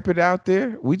running rampant out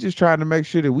there. We just trying to make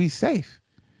sure that we safe.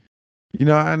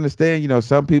 I understand,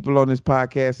 some people on this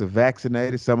podcast are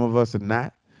vaccinated. Some of us are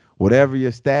not. Whatever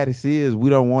your status is, we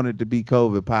don't want it to be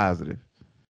COVID positive.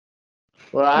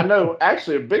 Well, I know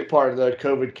actually a big part of the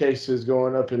COVID cases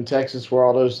going up in Texas where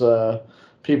all those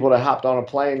people that hopped on a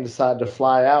plane decided to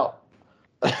fly out.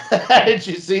 Did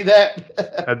you see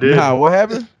that? I did. Nah, what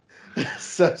happened?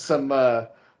 So, some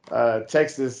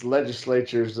Texas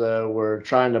legislatures were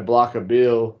trying to block a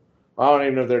bill. I don't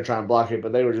even know if they're trying to block it,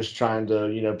 but they were just trying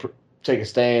to, take a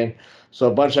stand. So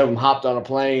a bunch of them hopped on a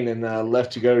plane and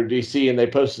left to go to D.C., and they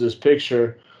posted this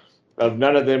picture of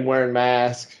none of them wearing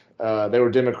masks. They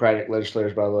were Democratic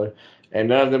legislators, by the way, and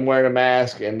none of them wearing a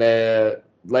mask. And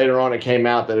later on, it came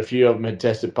out that a few of them had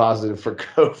tested positive for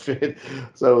COVID.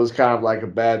 So it was kind of like a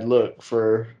bad look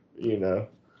for,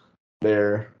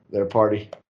 their party.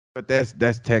 But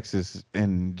that's Texas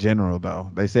in general,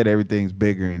 though. They said everything's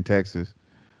bigger in Texas,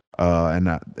 and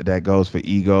that goes for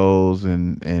egos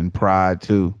and pride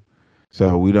too.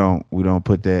 So we don't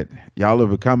put that. Y'all are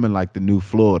becoming like the new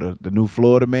Florida. The new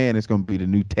Florida man is going to be the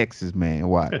new Texas man.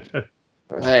 Why?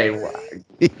 Hey,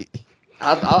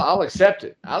 I'll accept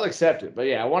it. But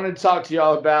yeah, I wanted to talk to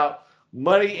y'all about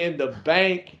Money in the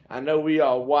Bank. I know we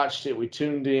all watched it. We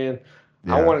tuned in.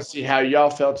 Yeah. I want to see how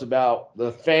y'all felt about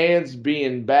the fans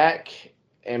being back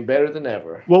and better than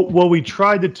ever. Well, we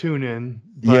tried to tune in.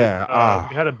 But,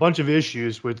 we had a bunch of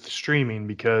issues with streaming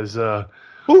because.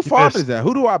 Who fault is that?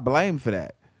 Who do I blame for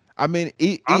that? I mean,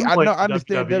 I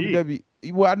understand WWE.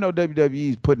 Well, I know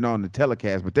WWE's putting on the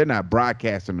telecast, but they're not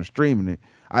broadcasting or streaming it.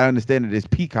 I understand that it's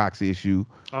Peacock's issue,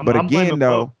 but again,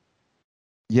 though,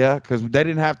 yeah, because they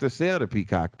didn't have to sell to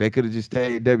Peacock. They could have just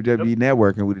stayed WWE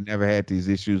Network, and we'd have never had these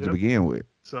issues to begin with.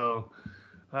 So,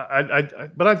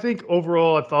 but I think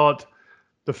overall, I thought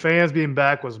the fans being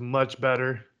back was much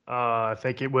better. I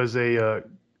think it was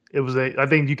I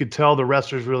think you could tell the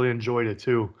wrestlers really enjoyed it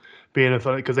too, being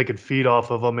fun because they could feed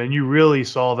off of them. And you really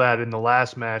saw that in the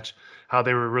last match, how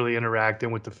they were really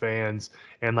interacting with the fans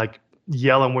and like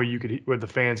yelling where the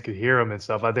fans could hear them and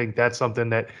stuff. I think that's something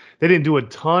that they didn't do a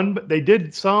ton, but they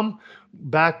did some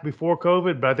back before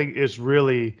COVID. But I think it's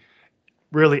really,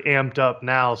 really amped up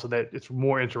now so that it's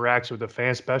more interaction with the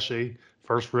fans, especially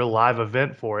first real live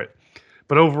event for it.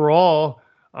 But overall,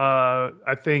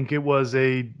 I think it was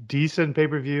a decent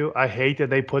pay-per-view. I hate that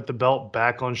they put the belt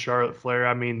back on Charlotte Flair.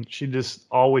 I mean, she just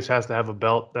always has to have a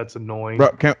belt. That's annoying.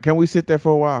 Bro, can we sit there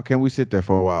for a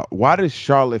while? Why does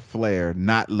Charlotte Flair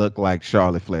not look like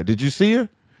Charlotte Flair? Did you see her?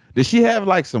 Did she have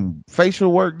like some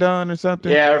facial work done or something?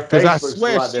 Yeah, her face looks I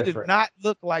swear a lot she different. did not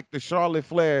look like the Charlotte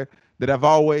Flair that I've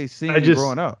always seen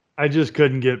growing up. I just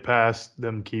couldn't get past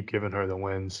them keep giving her the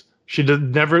wins. She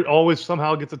never always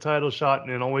somehow gets a title shot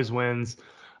and always wins.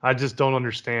 I just don't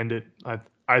understand it.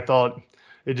 I thought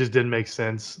it just didn't make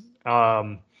sense.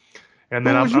 And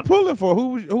then who was you pulling for?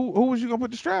 Who was you gonna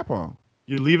put the strap on?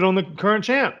 You leave it on the current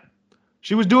champ.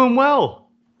 She was doing well.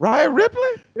 Rhea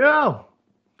Ripley? Yeah.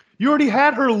 You already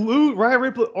had her lose. Rhea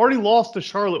Ripley already lost to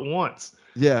Charlotte once.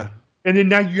 Yeah. And then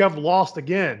now you have lost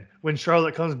again when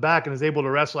Charlotte comes back and is able to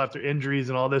wrestle after injuries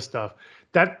and all this stuff.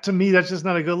 That, to me, that's just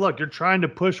not a good look. You're trying to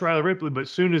push Rhea Ripley, but as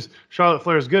soon as Charlotte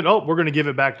Flair is good, we're going to give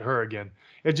it back to her again.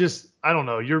 It just, I don't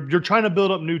know. You're trying to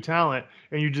build up new talent,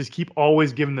 and you just keep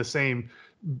always giving the same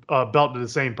belt to the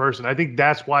same person. I think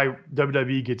that's why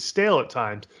WWE gets stale at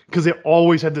times, because they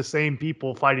always had the same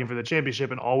people fighting for the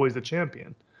championship and always the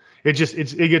champion. It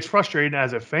gets frustrating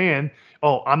as a fan.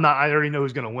 Oh, I already know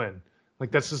who's going to win.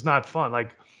 Like, that's just not fun.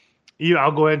 Like,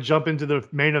 I'll go ahead and jump into the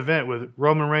main event with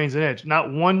Roman Reigns and Edge.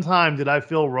 Not one time did I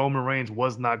feel Roman Reigns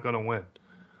was not going to win.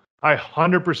 I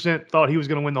 100% thought he was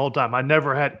going to win the whole time. I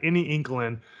never had any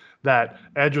inkling that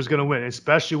Edge was going to win,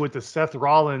 especially with the Seth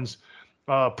Rollins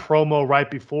promo right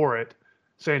before it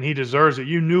saying he deserves it.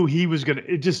 You knew he was going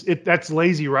to – that's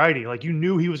lazy writing. Like, you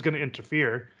knew he was going to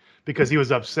interfere because he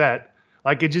was upset.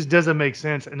 Like, it just doesn't make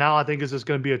sense. And now I think it's just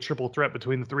going to be a triple threat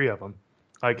between the three of them.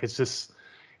 Like, it's just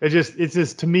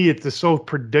to me, it's just so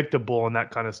predictable and that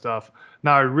kind of stuff.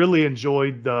 Now, I really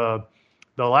enjoyed the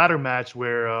ladder match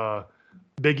where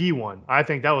Big E won. I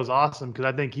think that was awesome because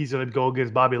I think he's going to go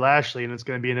against Bobby Lashley, and it's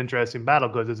going to be an interesting battle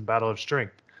because it's a battle of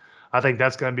strength. I think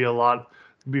that's going to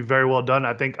be very well done.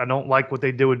 I don't like what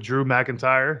they did with Drew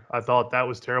McIntyre. I thought that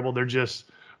was terrible. They're just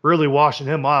really washing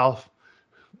him off.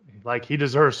 Like, he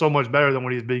deserves so much better than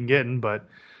what he's been getting, but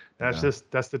that's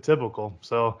the typical.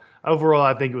 So overall,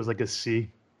 I think it was like a C.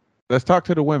 Let's talk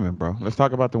to the women, bro. Let's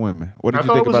talk about the women. What did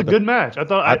you think about it? I thought it was a good match.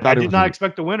 I did not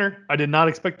expect the winner. I did not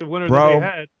expect the winner bro,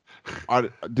 that they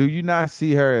had. Do you not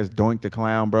see her as Doink the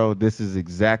Clown, bro? This is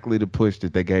exactly the push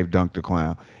that they gave Dunk the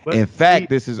Clown. But in fact,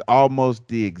 this is almost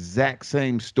the exact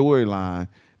same storyline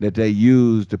that they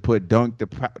used to put Dunk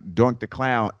the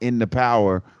Clown in the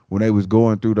power when they was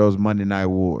going through those Monday Night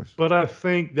Wars. But I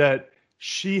think that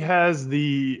she has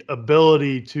the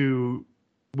ability to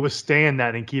withstand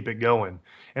that and keep it going.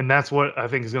 And that's what I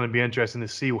think is going to be interesting to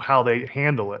see how they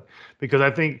handle it. Because I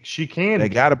think she can. They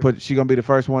got to she going to be the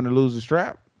first one to lose the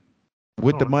strap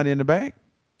with the Money in the Bank?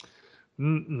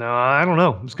 No, I don't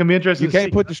know. It's going to be interesting. You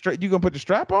can't put the strap. You going to put the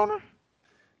strap on her?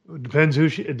 It depends who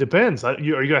she. It depends. Are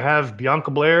you going to have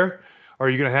Bianca Belair? Or are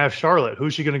you going to have Charlotte?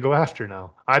 Who's she going to go after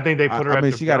now? I think they put her. I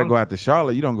mean, she got to go after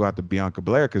Charlotte. You don't go after Bianca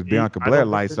Belair because Bianca Belair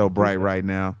lights so bright right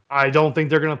now. I don't think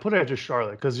they're going to put her after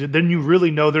Charlotte because then you really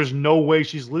know there's no way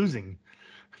she's losing.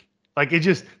 Like,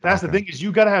 that's the thing is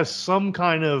you got to have some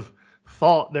kind of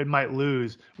thought they might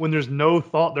lose. When there's no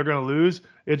thought they're going to lose,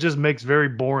 it just makes very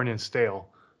boring and stale.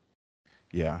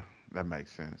 Yeah, that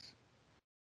makes sense.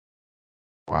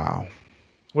 Wow.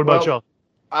 What about y'all?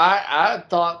 I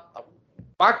thought.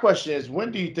 My question is,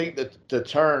 when do you think that the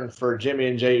turn for Jimmy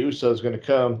and Jey Uso is going to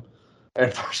come?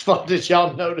 And first of all, did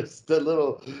y'all notice the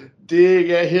little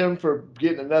dig at him for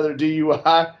getting another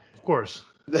DUI? Of course.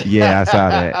 Yeah, I saw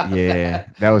that. Yeah,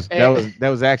 that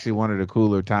was actually one of the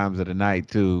cooler times of the night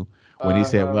too, when he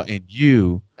said, "Well, and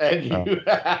you."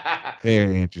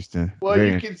 Very interesting. Well,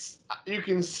 you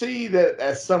can see that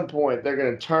at some point they're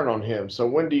going to turn on him. So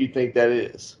when do you think that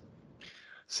is?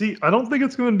 See, I don't think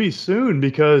it's going to be soon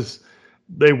because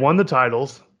they won the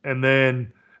titles, and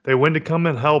then they went to come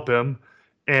and help him.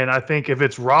 And I think if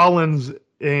it's Rollins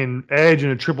and Edge in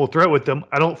a triple threat with them,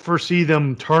 I don't foresee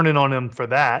them turning on him for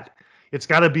that. It's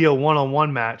got to be a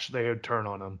one-on-one match they would turn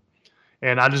on him.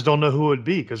 And I just don't know who it would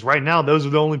be because right now those are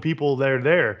the only people that are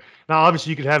there. Now, obviously,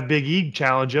 you could have Big E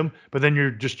challenge him, but then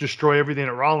you're just destroy everything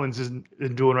that Rollins is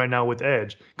doing right now with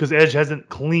Edge because Edge hasn't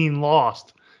clean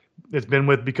lost. It's been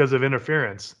because of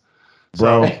interference.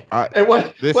 Bro, and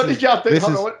what did y'all think?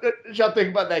 What did y'all think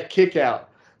about that kick out?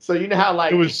 So you know how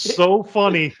like it was so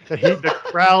funny that the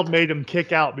crowd made him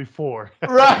kick out before.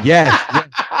 Right? Yes.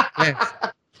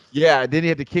 Yeah. Then he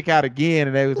had to kick out again,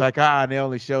 and they was like, and they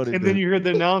only showed it. And then you heard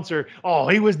the announcer,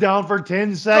 he was down for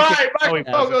 10 seconds. Right,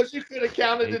 goes, you could have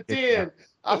counted to 10.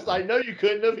 I was like, no, you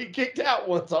couldn't have. He kicked out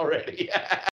once already.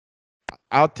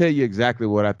 I'll tell you exactly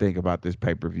what I think about this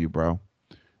pay-per-view, bro.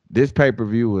 This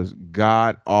pay-per-view was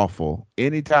god awful.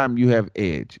 Anytime you have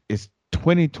Edge, it's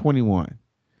 2021.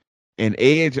 And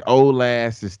Edge old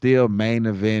ass is still main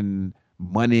event,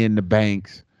 Money in the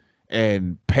Banks,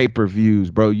 and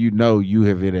pay-per-views, bro. You know you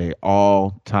have hit an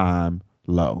all-time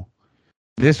low.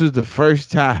 This was the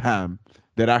first time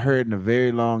that I heard in a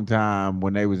very long time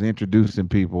when they was introducing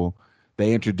people,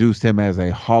 they introduced him as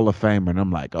a Hall of Famer. And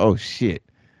I'm like, oh, shit.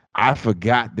 I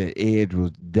forgot that Edge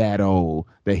was that old,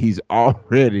 that he's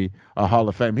already a Hall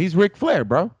of Famer. He's Ric Flair,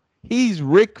 bro. He's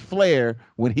Ric Flair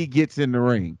when he gets in the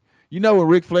ring. You know when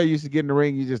Ric Flair used to get in the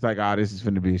ring, you're just like, this is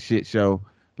finna be a shit show.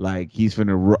 Like he's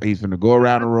finna go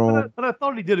around the room. But I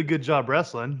thought he did a good job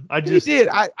wrestling. He did.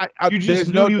 You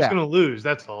just knew he was gonna lose.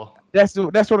 That's all. That's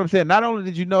what I'm saying. Not only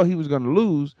did you know he was gonna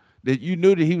lose, that you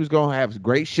knew that he was gonna have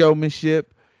great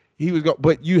showmanship.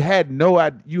 But you had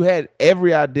you had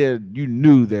every idea. You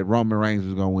knew that Roman Reigns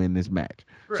was gonna win this match.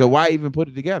 Right. So why even put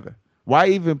it together? Why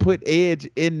even put Edge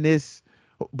in this?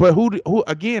 But who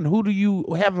do you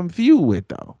have him feud with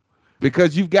though?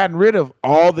 Because you've gotten rid of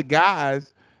all the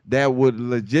guys that were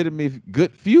legitimate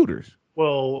good feuders.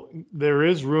 Well, there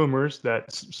is rumors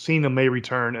that Cena may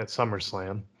return at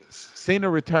SummerSlam. Cena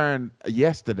returned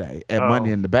yesterday at Oh.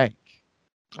 Money in the Bank.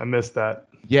 I missed that.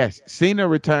 Yes, Cena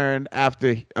returned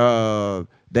after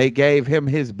they gave him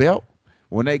his belt.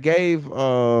 When they gave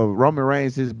Roman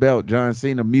Reigns his belt, John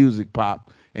Cena music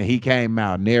popped and he came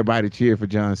out and everybody cheered for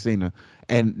John Cena.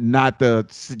 And not the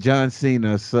John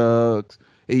Cena sucks.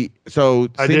 Cena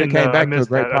came back I to a missed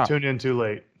great that. I pop. tuned in too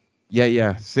late.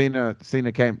 Yeah. Cena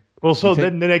came. Well, so You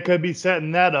think- then they could be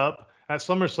setting that up at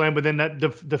SummerSlam, but then that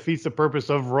defeats the purpose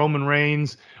of Roman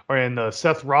Reigns and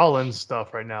Seth Rollins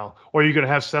stuff right now. Or you're gonna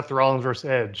have Seth Rollins versus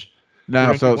Edge. No, You're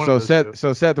gonna do one of those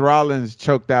two. Seth Rollins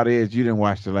choked out Edge. You didn't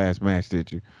watch the last match, did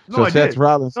you? No, so I Seth did.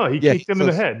 Rollins. No, he kicked him in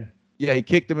the head. Yeah, he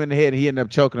kicked him in the head. He ended up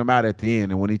choking him out at the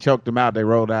end. And when he choked him out, they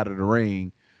rolled out of the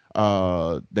ring.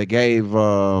 They gave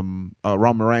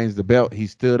Roman Reigns the belt. He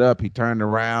stood up. He turned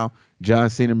around. John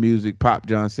Cena music popped.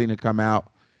 John Cena come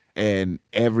out, and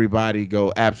everybody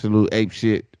go absolute ape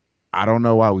shit. I don't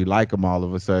know why we like him all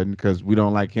of a sudden because we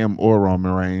don't like him or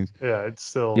Roman Reigns. Yeah, it's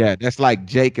still. Yeah, that's like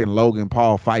Jake and Logan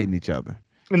Paul fighting each other.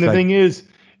 And It's the like- thing is,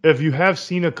 if you have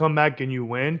Cena come back and you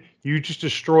win, you just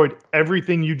destroyed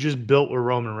everything you just built with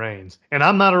Roman Reigns. And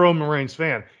I'm not a Roman Reigns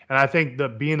fan. And I think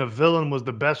that being a villain was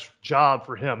the best job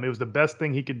for him. It was the best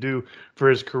thing he could do for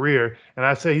his career. And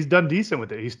I say he's done decent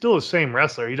with it. He's still the same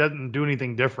wrestler. He doesn't do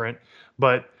anything different.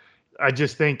 But I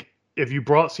just think if you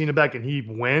brought Cena back and he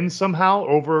wins somehow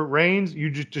over Reigns, you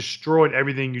just destroyed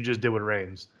everything you just did with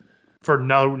Reigns for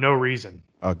no reason.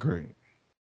 Agree.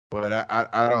 But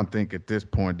I don't think at this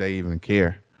point they even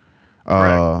care.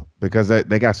 Correct. Because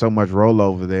they got so much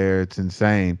rollover there, it's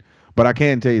insane. But I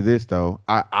can tell you this though,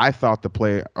 I thought the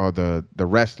player or the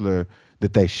wrestler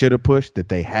that they should have pushed that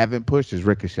they haven't pushed is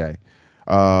Ricochet.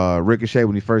 Ricochet,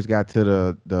 when he first got to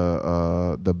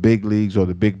the big leagues or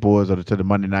the big boys or to the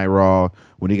Monday Night Raw,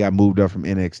 when he got moved up from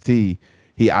NXT,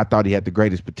 I thought he had the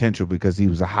greatest potential because he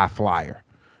was a high flyer.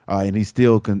 And he's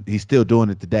still doing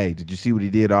it today. Did you see what he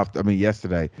did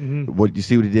yesterday? Mhm. What you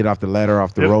see what he did off the ladder,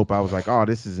 off the Yep. rope? I was like, oh,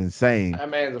 this is insane. That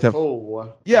man's To- a fool, boy.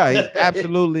 Yeah, he's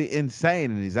absolutely insane,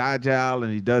 and he's agile,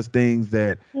 and he does things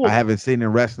that Well- I haven't seen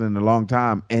in wrestling in a long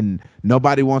time. And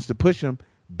nobody wants to push him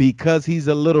because he's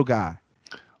a little guy.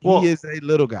 Well- He is a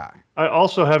little guy. I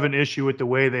also have an issue with the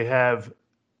way they have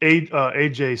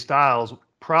AJ Styles,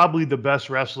 probably the best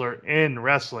wrestler in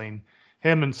wrestling.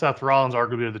 Him and Seth Rollins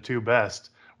arguably are the two best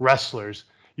wrestlers.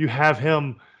 You have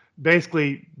him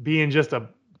basically being just a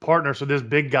partner so this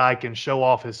big guy can show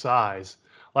off his size.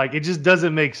 Like, it just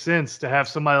doesn't make sense to have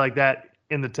somebody like that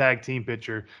in the tag team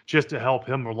picture just to help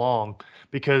him along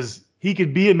because he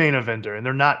could be a main eventer and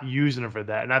they're not using him for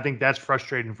that. And I think that's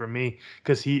frustrating for me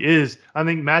because I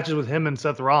think matches with him and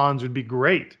Seth Rollins would be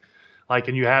great. Like,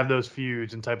 and you have those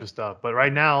feuds and type of stuff. But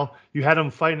right now, you had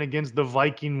him fighting against the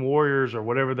Viking Warriors or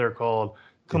whatever they're called.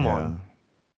 Come on.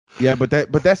 Yeah, but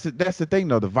that's the thing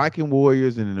though. The Viking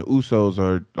Warriors and the Usos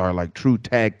are like true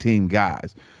tag team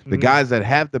guys. The Mhm. guys that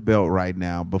have the belt right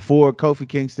now. Before Kofi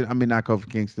Kingston, not Kofi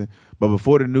Kingston, but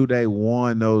before the New Day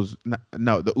won those.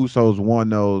 No, the Usos won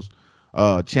those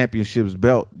championships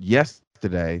belt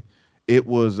yesterday. It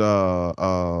was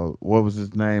what was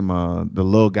his name? The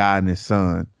little guy and his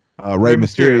son, Rey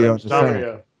Mysterio. and his son.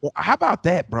 Mysterio. Well, how about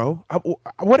that, bro?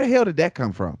 Where the hell did that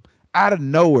come from? Out of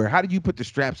nowhere. How did you put the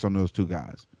straps on those two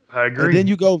guys? I agree. And then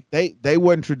you go, they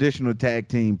weren't traditional tag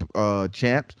team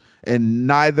champs, and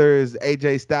neither is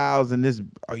AJ Styles and this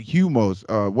Humos.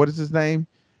 What is his name?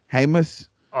 Hamas?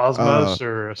 Osmos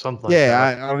or something like Yeah,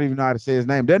 that. I don't even know how to say his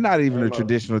name. They're not even a Amos.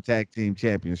 traditional tag team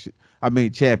champions.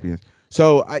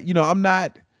 So I'm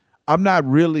not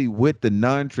really with the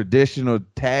non-traditional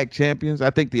tag champions. I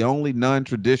think the only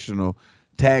non-traditional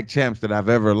tag champs that I've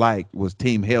ever liked was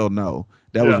Team Hell No.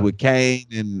 That was Yeah. with Kane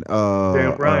and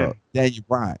Daniel Bryan. Daniel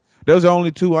Bryan. Those are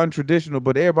only two untraditional,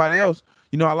 but everybody else,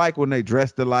 I like when they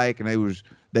dressed alike and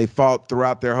they fought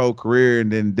throughout their whole career,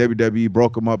 and then WWE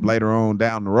broke them up later on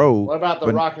down the road. What about the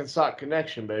But- Rock and Sock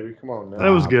connection, baby? Come on now. That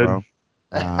was good. Bro.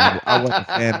 I wasn't a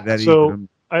fan of that So- either.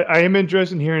 I am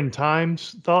interested in hearing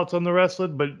Time's thoughts on the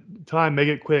wrestling, but Time, make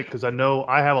it quick because I know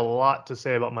I have a lot to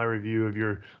say about my review of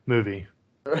your movie.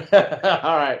 All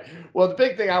right. Well, the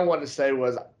big thing I wanted to say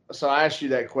was, so I asked you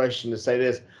that question to say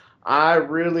this. I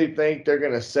really think they're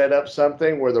going to set up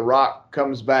something where The Rock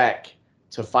comes back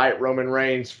to fight Roman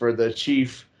Reigns for the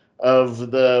chief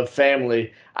of the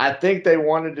family. I think they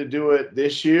wanted to do it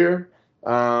this year,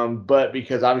 But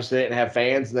because obviously they didn't have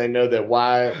fans, and they know that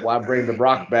why bring the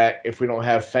Brock back if we don't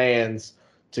have fans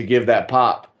to give that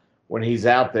pop when he's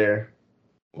out there.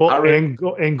 Well,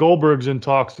 and Goldberg's in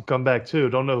talks to come back too.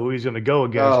 Don't know who he's going to go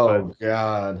against. Oh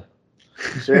God,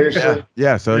 seriously?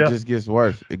 Yeah. So it just gets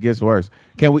worse. It gets worse.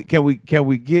 Can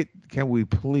we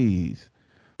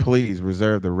please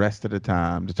reserve the rest of the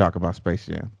time to talk about Space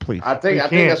Jam, please? I think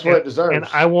that's what it deserves. And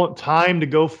I want time to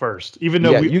go first, even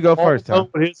though you go first. Know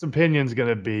what his opinion's going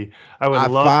to be. I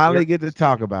finally get to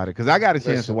talk about it because I got a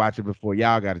chance to watch it before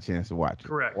y'all got a chance to watch it.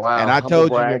 Correct. Wow. And I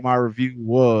told you what my review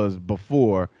was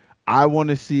before. I want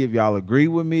to see if y'all agree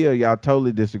with me or y'all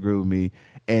totally disagree with me.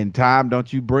 And Tom,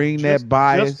 don't you bring that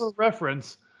bias? Just for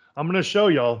reference, I'm going to show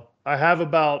y'all. I have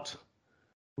about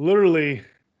literally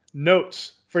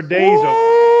notes for days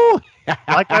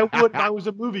like I would if I was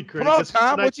a movie critic. Come on,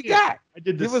 Tom, what you got? I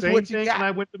did the same thing and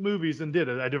I went to movies and did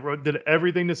it. I did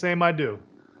everything the same I do.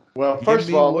 Well, first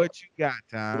of all, what you got,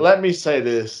 Tom? Let me say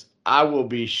this. I will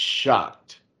be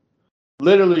shocked,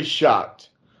 literally shocked,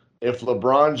 if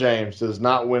LeBron James does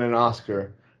not win an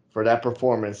Oscar for that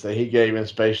performance that he gave in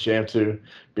Space Jam 2,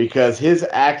 because his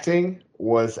acting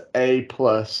was A+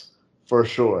 for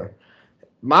sure.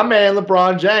 My man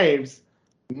LeBron James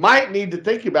might need to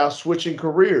think about switching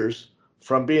careers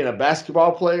from being a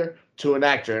basketball player to an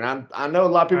actor. And I know a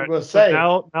lot of people are going to say.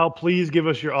 Now, please give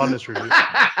us your honest review.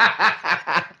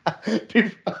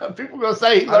 people are going to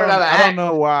say he learned how to act. I don't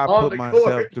know why I put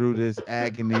myself through this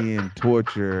agony and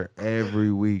torture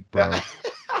every week, bro.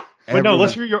 But no,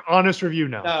 let's hear your honest review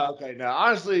now. No, okay, no.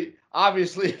 Honestly,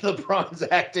 obviously, LeBron's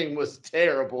acting was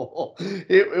terrible.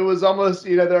 It was almost,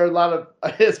 there are a lot of.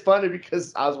 It's funny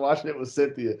because I was watching it with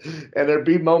Cynthia, and there'd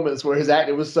be moments where his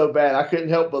acting was so bad I couldn't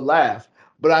help but laugh.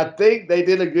 But I think they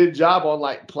did a good job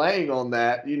on playing on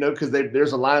that, because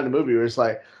there's a line in the movie where it's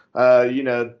like,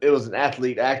 it was an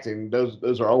athlete acting.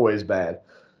 Those are always bad.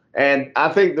 And I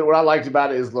think that what I liked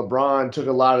about it is LeBron took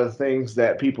a lot of the things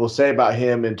that people say about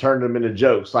him and turned them into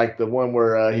jokes, like the one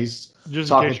where he's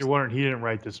just in case you're wondering, he didn't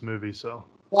write this movie, so.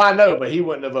 Well, I know, but he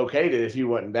wouldn't have okayed it if he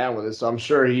wasn't down with it. So I'm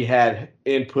sure he had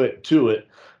input to it.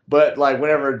 But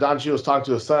whenever Don Cheadle's talking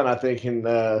to his son, I think, and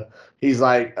he's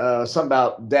like something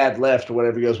about dad left or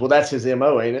whatever. He goes, "Well, that's his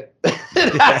MO, ain't it?" I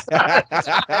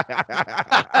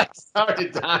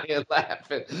started dying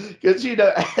laughing because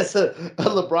as a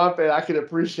LeBron fan, I can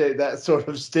appreciate that sort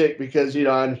of stick because I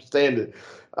understand it.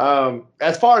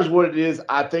 As far as what it is,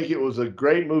 I think it was a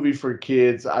great movie for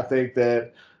kids. I think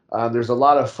that there's a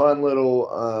lot of fun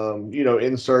little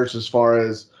inserts as far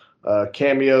as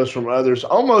cameos from others,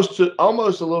 almost a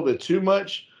little bit too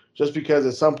much, just because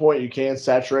at some point you can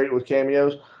saturate with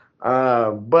cameos.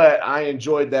 But I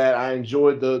enjoyed that. I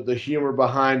enjoyed the humor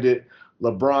behind it.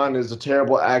 LeBron is a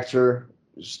terrible actor,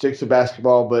 sticks to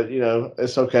basketball, but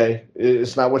it's okay.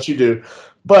 It's not what you do.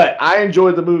 But I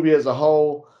enjoyed the movie as a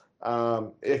whole.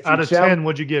 Out of 10,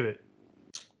 what'd you give it?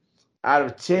 Out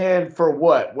of 10 for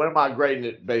what? What am I grading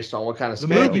it based on? What kind of scale?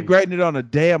 The movie grading it on a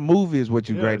damn movie is what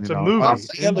you grading it on. It's a movie. On a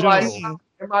scale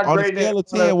of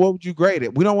 10, what would you grade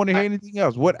it? We don't want to hear anything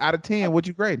else. What out of 10? What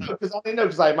you grade it? Because I didn't know.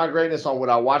 Because am I grading this on would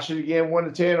I watch it again 1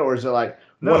 to 10, or is it 1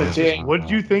 to 10? What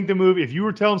did you think the movie? If you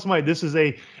were telling somebody this is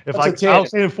I was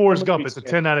saying Forrest Gump, it's a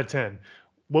 10 out of 10.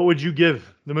 What would you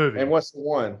give the movie? And what's the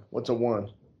 1? What's a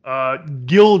 1?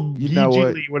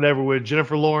 Gilly, whatever, with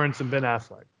Jennifer Lawrence and Ben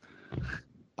Affleck.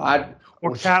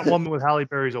 Or Catwoman with Halle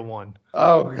Berry's a 1.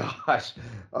 Oh gosh.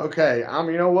 Okay.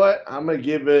 You know what? I'm gonna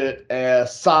give it a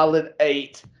solid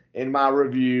 8 in my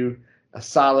review. A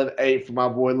solid 8 for my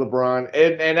boy LeBron,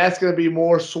 and that's gonna be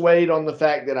more swayed on the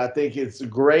fact that I think it's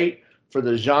great for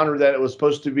the genre that it was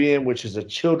supposed to be in, which is a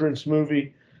children's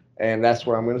movie, and that's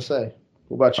what I'm gonna say.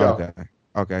 What about y'all?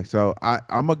 Okay. So I'm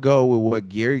gonna go with what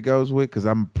Gary goes with because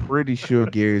I'm pretty sure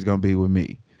Gary's gonna be with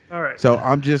me. All right. So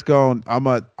I'm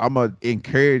gonna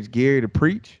encourage Gary to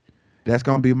preach. That's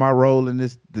gonna be my role in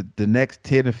this the next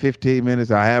 10 to 15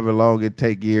 minutes. I however long it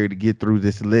take Gary to get through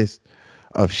this list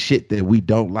of shit that we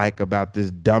don't like about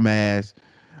this dumbass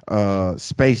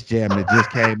Space Jam that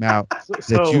just came out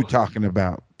that you talking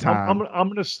about. Tom. I'm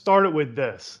gonna start it with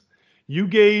this. You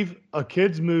gave a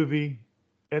kids movie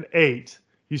an 8.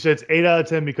 You said it's 8 out of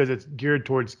 10 because it's geared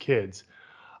towards kids.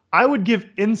 I would give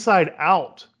Inside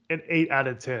Out an 8 out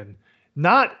of 10.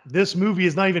 Not this movie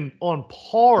is not even on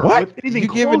par with anything. You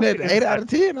giving it 8 out of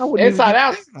 10? Inside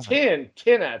Out 10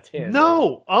 out of 10.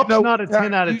 No, Up's not a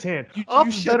 10 out of 10.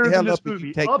 Up's better than this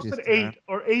movie. Up's an 8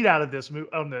 or 8 out of this movie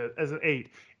as an 8.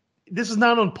 This is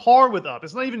not on par with Up.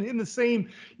 It's not even in the same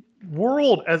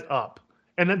world as Up.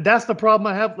 And that's the problem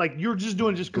I have. Like, you're just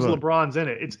doing it just because LeBron's in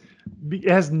it. It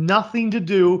has nothing to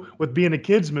do with being a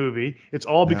kids movie. It's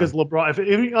all because LeBron. If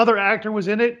any other actor was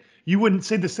in it, you wouldn't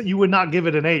say this. You would not give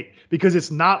it an 8 because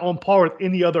it's not on par with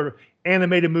any other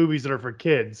animated movies that are for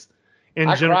kids.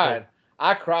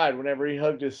 I cried whenever he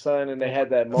hugged his son and they had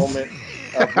that moment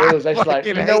of realization. Like,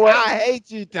 you know what? I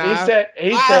hate you, Tom. He said,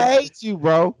 I hate you,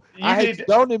 bro.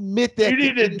 Don't admit that. You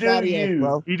need to do you.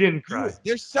 Bro. He didn't cry.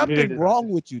 There's something wrong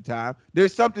with you, Tom.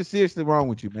 There's something seriously wrong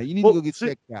with you, man. You need to go get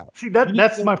checked out. See,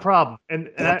 that's my problem.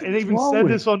 And I even said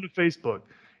this on the Facebook.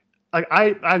 Like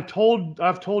I've told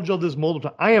y'all this multiple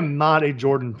times. I am not a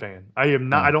Jordan fan. I am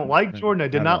not. I don't like Jordan. I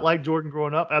did not like Jordan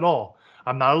growing up at all.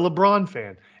 I'm not a LeBron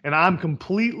fan, and I'm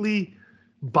completely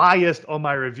biased on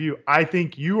my review. I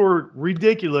think you are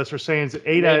ridiculous for saying it's an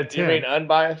 8 out of 10. You mean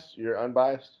unbiased? You're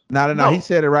unbiased? No. He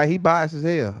said it right. He biased as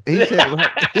hell. He said it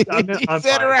right. He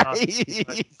said it right.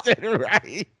 He said it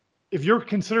right. If you're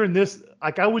considering this,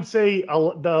 like, I would say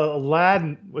the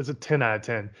Aladdin was a 10 out of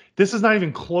 10. This is not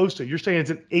even close to it. You're saying it's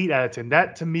an 8 out of 10.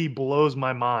 That to me blows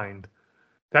my mind.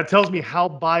 That tells me how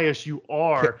biased you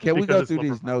are. Can we go through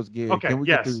these notes, Gary? Okay, Can we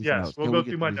yes. We'll go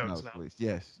through my notes now. Please?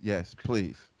 Yes,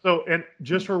 please. So, and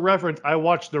just for reference, I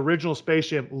watched the original Space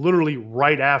Jam literally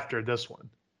right after this one.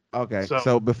 Okay,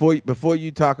 so before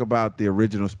you talk about the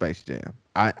original Space Jam,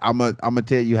 I'm gonna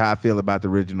tell you how I feel about the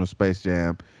original Space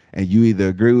Jam, and you either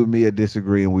agree with me or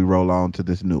disagree, and we roll on to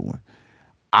this new one.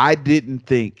 I didn't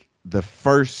think the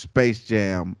first Space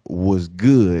Jam was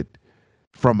good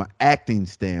from an acting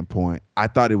standpoint. I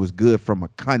thought it was good from a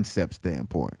concept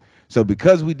standpoint. So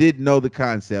because we didn't know the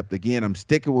concept, again, I'm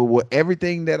sticking with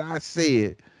everything that I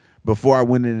said before I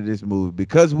went into this movie.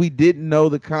 Because we didn't know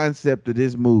the concept of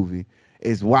this movie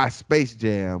is why Space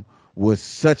Jam was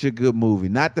such a good movie.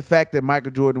 Not the fact that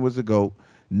Michael Jordan was a GOAT,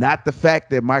 not the fact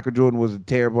that Michael Jordan was a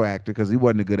terrible actor, because he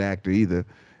wasn't a good actor either.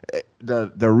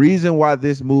 The reason why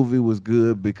this movie was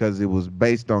good because it was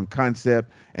based on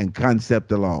concept and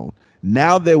concept alone.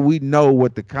 Now that we know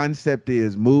what the concept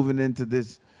is moving into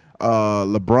this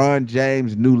LeBron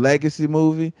James new legacy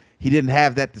movie, he didn't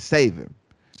have that to save him.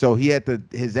 So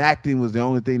his acting was the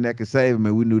only thing that could save him,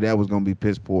 and we knew that was going to be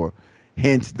piss poor.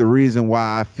 Hence the reason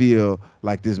why I feel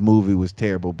like this movie was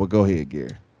terrible. But go ahead,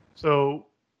 Gary. So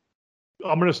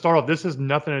I'm going to start off. This has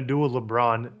nothing to do with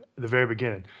LeBron at the very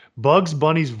beginning. Bugs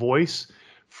Bunny's voice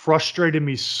frustrated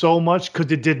me so much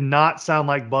because it did not sound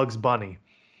like Bugs Bunny.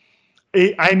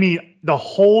 I mean, the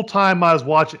whole time I was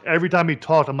watching, every time he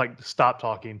talked, I'm like, stop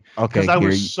talking. Okay, because I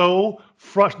was so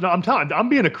frustrated. No, I'm telling you, I'm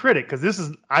being a critic because this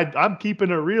is, I'm keeping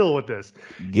it real with this.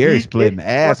 Gary's splitting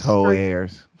asshole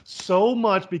hairs. So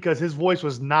much because his voice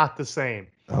was not the same.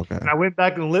 Okay. And I went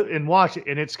back and watched it,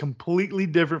 and it's completely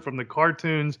different from the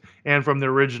cartoons and from the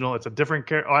original. It's a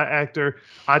different actor.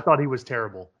 I thought he was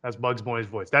terrible as Bugs Bunny's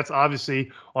voice. That's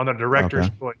obviously on the director's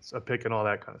choice of picking all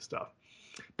that kind of stuff.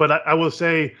 But I will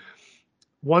say,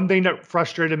 one thing that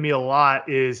frustrated me a lot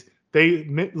is they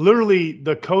literally,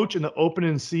 the coach in the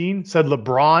opening scene said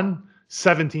LeBron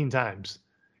 17 times.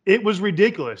 It was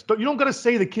ridiculous. You don't got to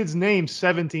say the kid's name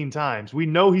 17 times. We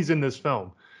know he's in this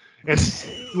film. And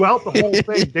throughout the whole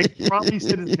thing, they probably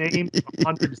said his name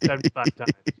 175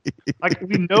 times. Like,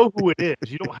 we know who it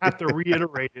is. You don't have to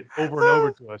reiterate it over and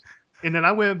over to us. And then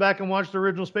I went back and watched the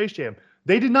original Space Jam.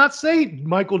 They did not say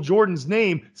Michael Jordan's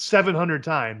name 700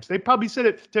 times. They probably said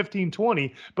it 15,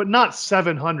 20, but not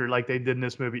 700 like they did in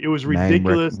this movie. It was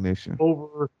ridiculous.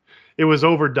 It was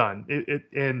overdone.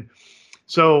 And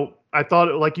so I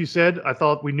thought, like you said, I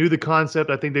thought we knew the concept.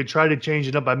 I think they tried to change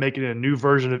it up by making it a new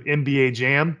version of NBA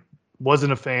Jam.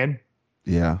 Wasn't a fan.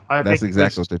 Yeah, that's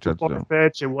exactly what they tried to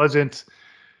do. It wasn't.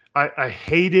 I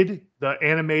hated the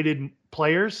animated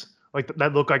players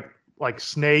that looked like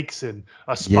snakes and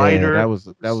a spider. Yeah,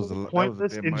 that was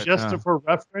pointless. And just for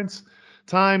reference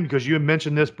time, because you had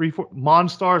mentioned this before,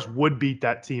 Monstars would beat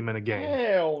that team in a game.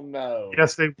 Hell no.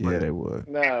 Yes, they would. Yeah, they would.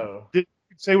 No.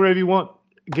 Say whatever you want.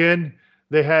 Again,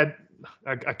 they had.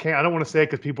 I can't. I don't want to say it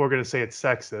because people are going to say it's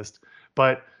sexist,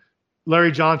 but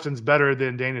Larry Johnson's better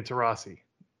than Dana Taurasi.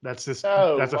 That's just.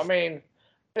 No, that's thing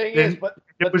is, but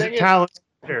it was a talent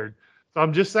compared. So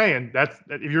I'm just saying that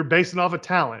if you're basing off of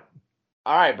talent.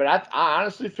 All right, but I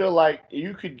honestly feel like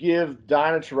you could give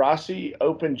Diana Taurasi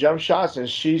open jump shots and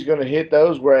she's going to hit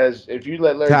those, whereas if you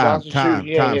let Larry Johnson shoot,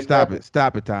 he ain't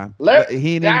Stop it, Tom.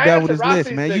 He ain't even done with his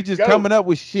list, man. You just coming up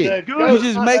with shit. You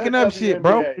just making up shit,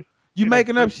 bro. You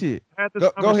making up shit.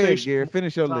 Go ahead, Gary.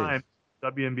 Finish your list.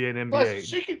 WNBA and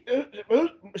NBA. Plus,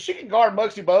 she can guard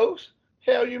Muggsy Bogues.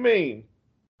 Hell, you mean?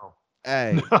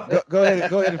 Hey, go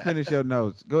ahead and finish your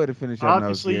notes. Go ahead and finish your notes.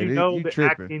 Obviously, you know the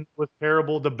acting was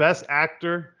terrible. The best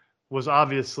actor was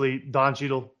obviously Don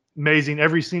Cheadle. Amazing.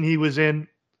 Every scene he was in,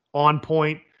 on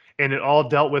point, and it all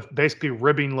dealt with basically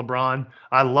ribbing LeBron.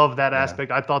 I love that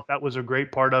aspect. I thought that was a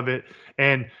great part of it.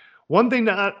 And one thing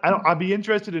that I'd be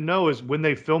interested to know is when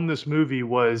they filmed this movie,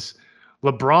 was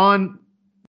LeBron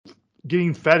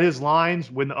getting fed his lines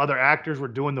when the other actors were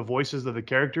doing the voices of the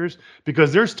characters?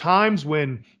 Because there's times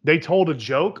when they told a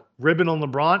joke, ribbing on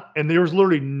LeBron, and there was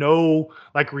literally no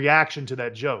like reaction to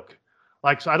that joke.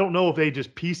 Like, so I don't know if they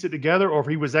just pieced it together or if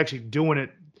he was actually doing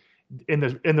it in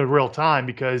the real time,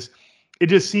 because it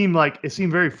just seemed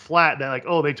very flat that like,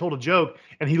 oh, they told a joke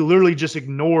and he literally just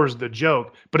ignores the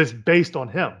joke, but it's based on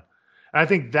him. And I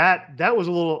think that was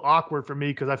a little awkward for me,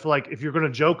 because I feel like if you're going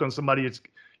to joke on somebody, you're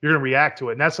going to react to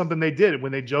it. And that's something they did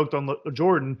when they joked on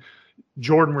Jordan.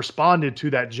 Jordan responded to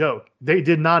that joke. They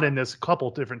did not in this a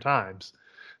couple different times.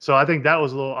 So I think that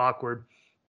was a little awkward.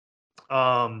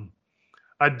 I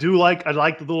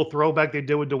like the little throwback they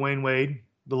did with Dwayne Wade,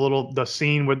 the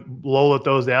scene with Lola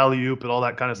throws the alley-oop and all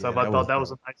that kind of stuff. I thought that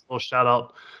was a nice little shout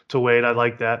out to Wade. I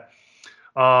like that.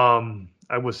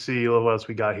 I will see what else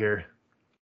we got here.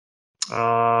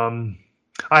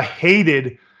 I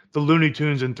hated the Looney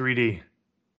Tunes in 3D.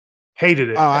 Hated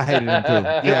it. Oh, I hated him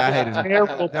too. Yeah, I hated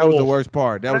him. That was the worst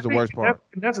part. That was the worst part.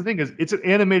 That's the thing, is it's an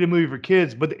animated movie for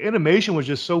kids, but the animation was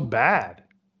just so bad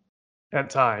at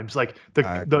times. Like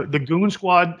the Goon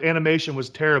Squad animation was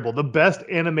terrible. The best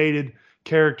animated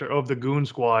character of the Goon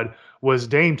Squad was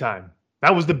Dame Time.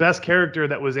 That was the best character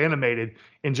that was animated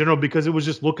in general, because it was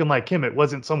just looking like him. It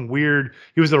wasn't some weird,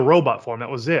 he was in a robot form. That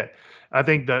was it. I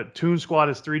think the Toon Squad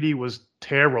as 3D was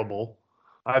terrible.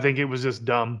 I think it was just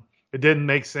dumb. It didn't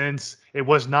make sense. It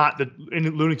was not the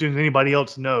Looney Tunes anybody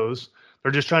else knows.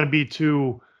 They're just trying to be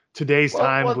today's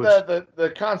times.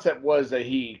 The concept was that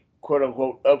he quote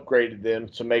unquote upgraded them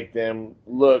to make them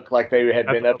look like they had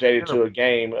been updated to a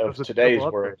game of today's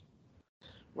world.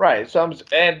 Right. So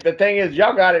and the thing is,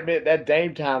 y'all got to admit that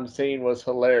Dame Time scene was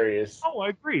hilarious. Oh, I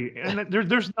agree. And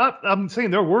there's not. I'm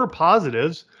saying there were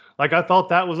positives. Like, I thought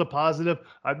that was a positive.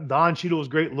 Don Cheadle was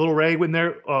great. Little Ray in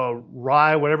there,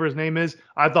 Rye, whatever his name is.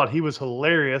 I thought he was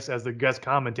hilarious as the guest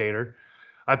commentator.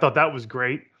 I thought that was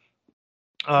great.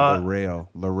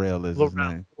 Laurel is his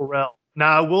name. Laurel.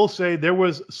 Now, I will say there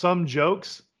was some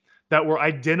jokes that were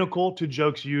identical to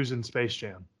jokes used in Space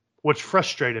Jam, which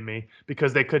frustrated me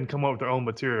because they couldn't come up with their own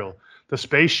material. The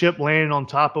spaceship landing on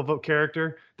top of a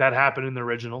character, that happened in the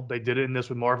original. They did it in this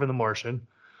with Marvin the Martian.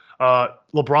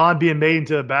 LeBron being made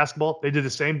into basketball, they did the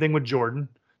same thing with Jordan.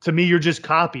 To me, you're just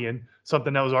copying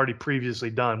something that was already previously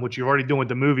done, which you're already doing with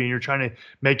the movie, and you're trying to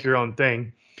make your own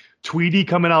thing. Tweety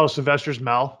coming out of Sylvester's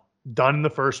mouth, done in the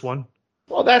first one.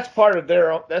 Well, that's part of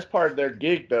their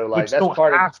gig, though. Like, that's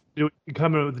part of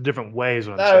coming with different ways.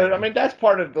 No, I mean, that's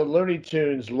part of the Looney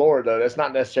Tunes lore, though. That's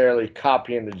not necessarily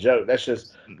copying the joke. That's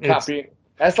just copying.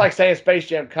 That's like saying Space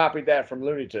Jam copied that from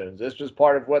Looney Tunes. It's just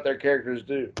part of what their characters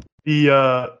do.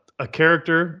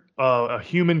 A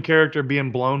human character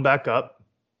being blown back up,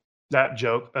 that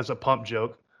joke, as a pump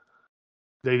joke.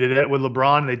 They did it with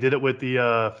LeBron. They did it with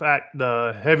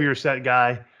the heavier set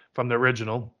guy from the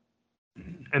original.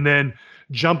 And then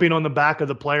jumping on the back of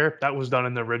the player, that was done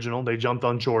in the original. They jumped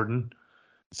on Jordan,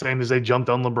 same as they jumped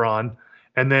on LeBron.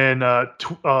 And then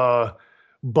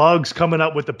Bugs coming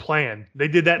up with the plan. They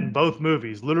did that in both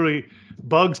movies. Literally,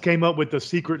 Bugs came up with the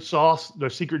secret sauce, the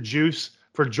secret juice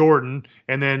for Jordan,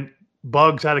 and then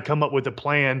Bugs had to come up with a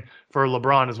plan for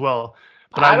LeBron as well.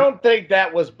 But I don't think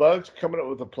that was Bugs coming up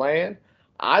with a plan.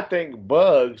 I think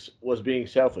Bugs was being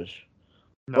selfish.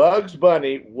 No. Bugs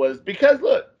Bunny was, because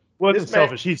look, wasn't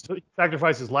selfish. He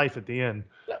sacrificed his life at the end.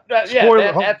 At the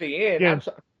end. Again,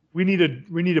 we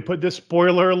need to put this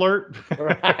spoiler alert.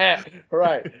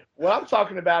 Right. What I'm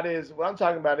talking about is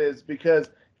because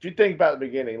if you think about the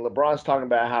beginning, LeBron's talking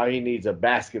about how he needs a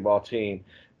basketball team,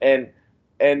 and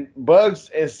Bugs,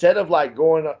 instead of like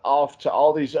going off to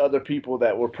all these other people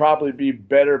that would probably be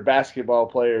better basketball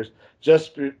players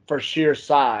just for sheer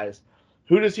size,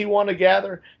 who does he want to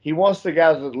gather? He wants to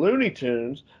gather the Looney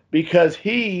Tunes because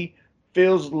he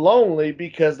feels lonely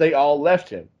because they all left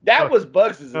him. That was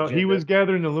Bugs' agenda. He was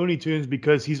gathering the Looney Tunes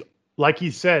because he's, like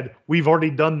he said, we've already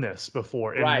done this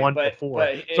before and won before.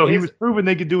 So he was proving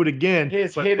they could do it again.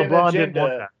 His but hidden LeBron agenda, didn't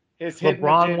want that.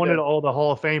 LeBron wanted all the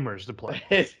Hall of Famers to play.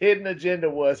 His hidden agenda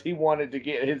was he wanted to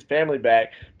get his family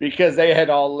back because they had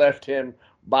all left him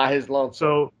by his lonesome.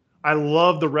 So I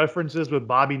love the references with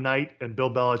Bobby Knight and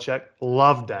Bill Belichick.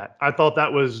 Loved that. I thought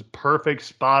that was perfect,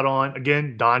 spot on.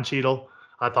 Again, Don Cheadle.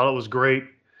 I thought it was great.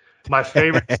 My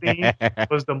favorite scene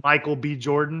was the Michael B.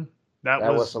 Jordan. That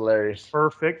was hilarious.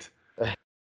 Perfect.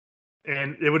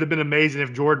 And it would have been amazing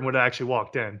if Jordan would have actually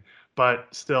walked in. but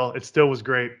still, it still was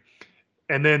great.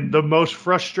 And then the most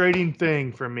frustrating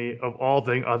thing for me of all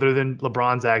things, other than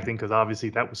LeBron's acting, because obviously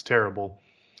that was terrible,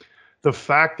 the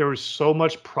fact there was so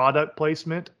much product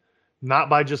placement, not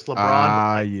by just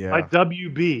LeBron, but by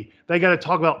WB. They got to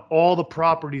talk about all the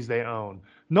properties they own.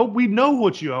 No, we know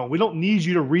what you own. We don't need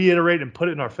you to reiterate and put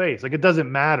it in our face. Like, it doesn't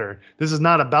matter. This is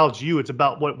not about you. It's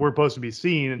about what we're supposed to be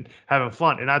seeing and having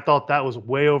fun. And I thought that was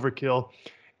way overkill.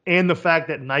 And the fact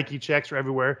that Nike checks are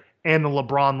everywhere and the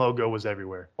LeBron logo was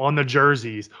everywhere on the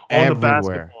jerseys, on the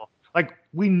basketball. Like,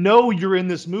 we know you're in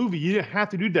this movie. You didn't have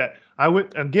to do that. I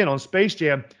went again on Space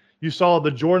Jam. You saw the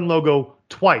Jordan logo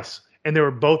twice, and they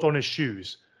were both on his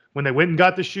shoes. When they went and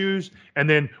got the shoes, and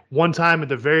then one time at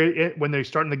the very end, when they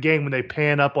started the game, when they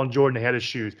pan up on Jordan, they had his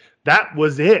shoes. That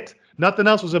was it. Nothing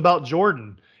else was about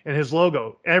Jordan and his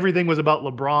logo. Everything was about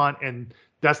LeBron, and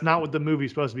that's not what the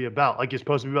movie's supposed to be about. Like, it's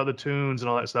supposed to be about the tunes and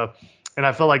all that stuff. And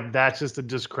I felt like that's just a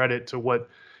discredit to what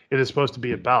it is supposed to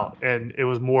be about. And it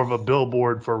was more of a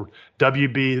billboard for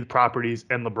WB properties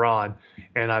and LeBron.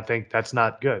 And I think that's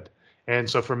not good. And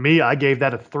so for me, I gave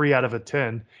that a 3 out of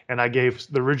 10. And I gave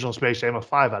the original Space Jam a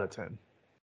 5 out of 10.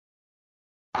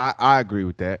 I agree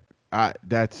with that.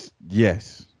 That's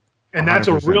yes. And that's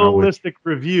a realistic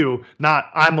review, not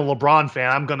I'm a LeBron fan,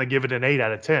 I'm going to give it an 8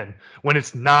 out of 10, when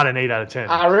it's not an 8 out of 10.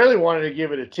 I really wanted to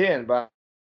give it a 10, but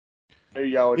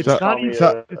y'all it's not even,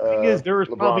 the thing is, there was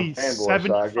probably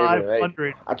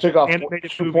 7,500 I took off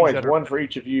animated 2 points, one for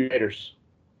each of you haters.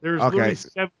 There's literally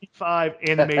 75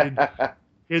 animated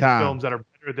kids films that are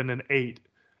better than an 8,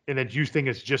 and that you think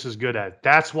it's just as good as.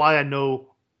 That's why I know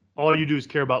all you do is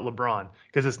care about LeBron,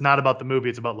 because it's not about the movie,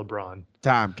 it's about LeBron.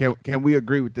 Tom, can we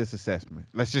agree with this assessment?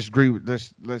 Let's just agree with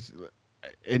this. Let's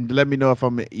and let me know if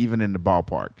I'm even in the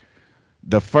ballpark.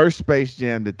 The first Space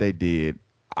Jam that they did,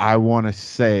 I want to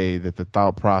say that the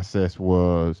thought process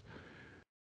was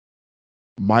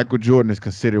Michael Jordan is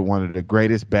considered one of the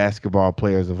greatest basketball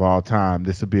players of all time.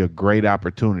 This would be a great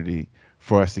opportunity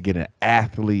for us to get an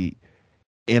athlete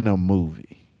in a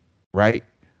movie, right?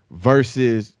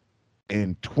 Versus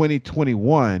in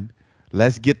 2021,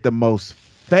 let's get the most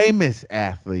famous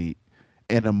athlete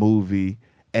in a movie,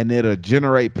 and it'll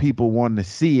generate people wanting to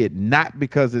see it, not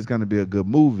because it's going to be a good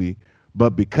movie,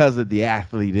 but because of the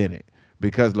athlete in it.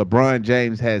 Because LeBron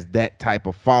James has that type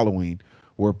of following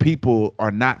where people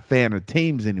are not fan of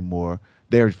teams anymore.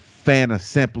 They're fan of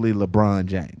simply LeBron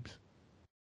James.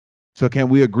 So can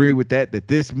we agree with that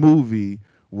this movie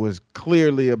was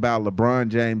clearly about LeBron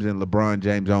James and LeBron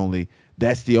James only?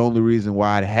 That's the only reason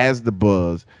why it has the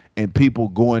buzz and people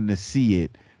going to see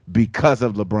it, because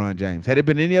of LeBron James. Had it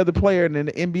been any other player in the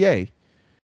NBA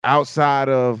outside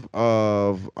of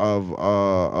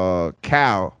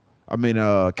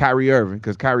Kyrie Irving,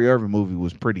 because Kyrie Irving movie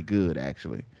was pretty good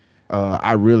actually.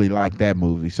 I really like that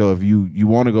movie. So if you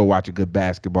want to go watch a good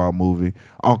basketball movie,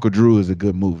 Uncle Drew is a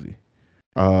good movie.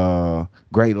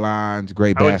 Great lines,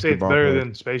 great basketball. I would say it's better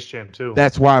than Space Jam 2.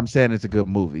 That's why I'm saying it's a good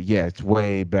movie. Yeah, it's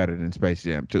way better than Space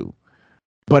Jam 2.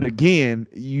 But again,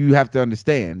 you have to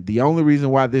understand, the only reason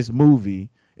why this movie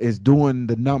is doing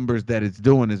the numbers that it's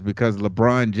doing is because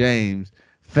LeBron James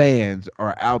fans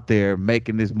are out there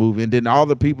making this movie. And then all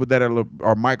the people that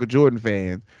are Michael Jordan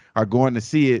fans are going to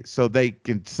see it so they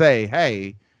can say,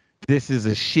 hey, this is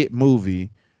a shit movie.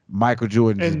 Michael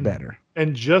Jordan is better.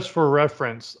 And just for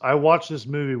reference, I watched this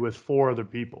movie with 4 other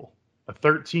people. A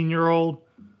 13-year-old,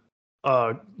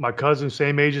 my cousin,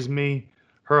 same age as me,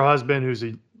 her husband, who's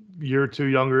a year or 2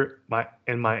 younger,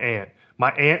 and my aunt.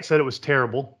 My aunt said it was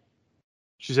terrible.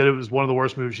 She said it was one of the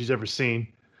worst movies she's ever seen.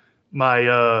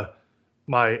 My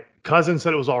cousin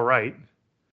said it was all right.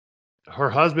 Her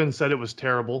husband said it was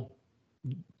terrible.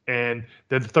 And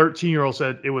the 13-year-old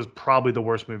said it was probably the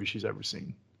worst movie she's ever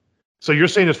seen. So you're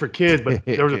saying it's for kids, but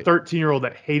there was a 13-year-old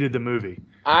that hated the movie.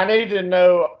 I need to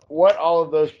know what all of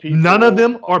those people... None of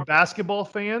them are basketball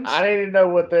fans? I need to know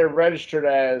what they're registered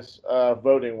as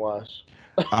voting-wise.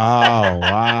 Oh,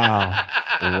 wow.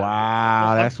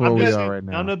 Wow, that's where we are right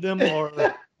now. None of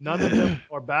them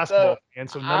are basketball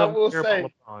fans, so none of them care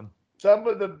about LeBron. Some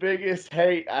of the biggest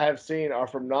hate I have seen are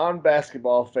from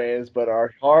non-basketball fans, but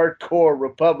are hardcore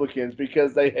Republicans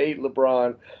because they hate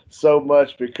LeBron so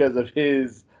much because of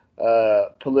his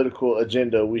political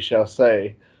agenda, we shall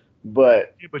say.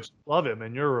 But you love him,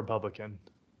 and you're a Republican.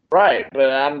 Right, but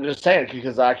I'm just saying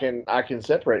because I can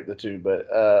separate the two, but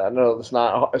I know it's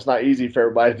not easy for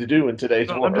everybody to do in today's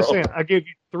No, world. I'm just saying. I gave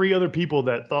you 3 other people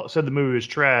that said the movie was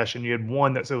trash, and you had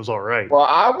 1 that said it was all right. Well,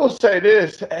 I will say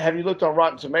this: have you looked on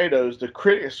Rotten Tomatoes? The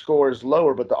critic score is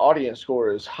lower, but the audience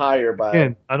score is higher by.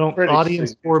 Again, pretty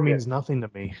audience score significant. means nothing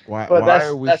to me. Why But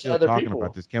are we that's still other talking people.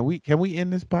 about this? Can we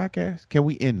end this podcast? Can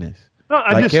we end this? No,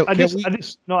 I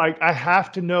Like, I have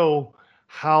to know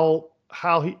how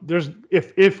he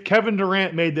if Kevin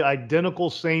Durant made the identical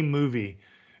same movie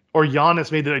or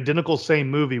Giannis made the identical same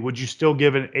movie, would you still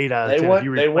give it an 8 out of 10? If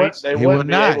you replace, He will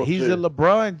not. He's a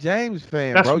LeBron James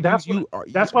fan, bro. That's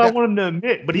what I want him to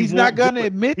admit. But he's not going to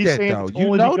admit that, though.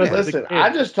 You know that. Listen,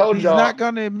 I just told He's y'all. not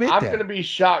going to admit I'm that. going to be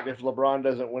shocked if LeBron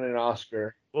doesn't win an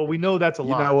Oscar. Well, we know that's a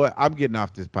lie. You know what? I'm getting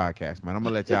off this podcast, man. I'm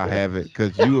gonna let y'all have it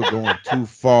because you are going too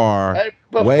far,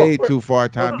 way too far.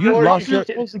 Time you lost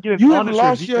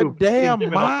your damn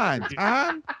mind,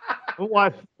 Tom.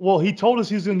 Well, he told us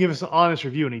he was going to give us an honest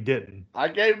review, and he didn't. I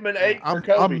gave him an 8 for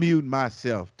Kobe. I'm muting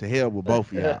myself. To hell with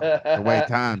both of y'all. The way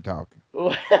time talking.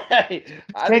 I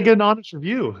can't get an honest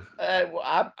review.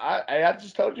 I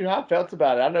just told you how I felt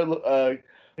about it. I know.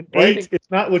 An 8,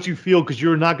 it's not what you feel because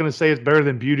you're not going to say it's better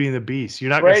than Beauty and the Beast. You're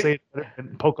not going to say it's better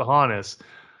than Pocahontas.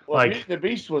 Well, Beauty and the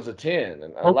Beast was a 10.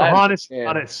 And Pocahontas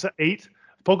not at 8.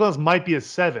 Pocahontas might be a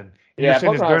 7. Yeah,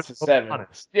 Pocahontas is 7.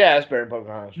 Yeah, it's better than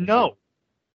Pocahontas. No,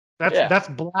 that's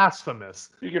blasphemous.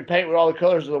 You can paint with all the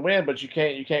colors of the wind, but you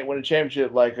can't win a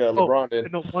championship like LeBron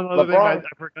did. No, one other thing I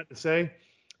forgot to say: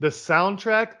 the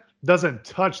soundtrack doesn't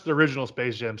touch the original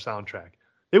Space Jam soundtrack.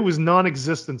 It was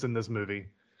non-existent in this movie.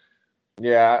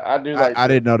 Yeah, I do like. I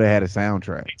didn't know they had a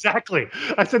soundtrack. Exactly.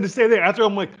 I said the same thing. After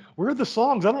I'm like, where are the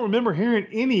songs? I don't remember hearing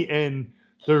any in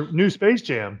the new Space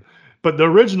Jam, but the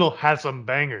original had some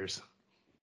bangers.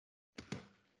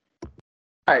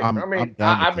 Right. I'm not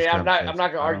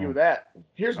gonna argue with that.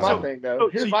 Here's my thing, though.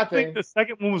 Here's my thing. Think the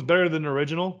second one was better than the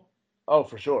original? Oh,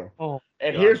 for sure. Oh,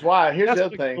 and God. Here's why. Here's the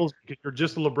other thing. Because you're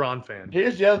just a LeBron fan.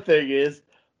 Here's the other thing is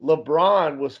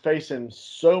LeBron was facing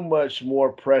so much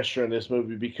more pressure in this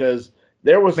movie because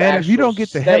there was. Man, if you don't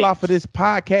get the hell off of this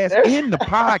podcast, in the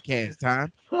podcast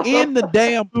time, in the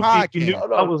damn podcast,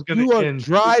 you are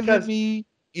driving me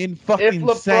in fucking if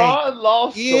LeBron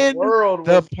lost in the world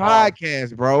the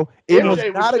podcast, bro. It was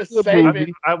not a good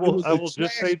movie. I will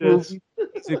just say this.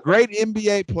 He's a great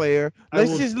NBA player.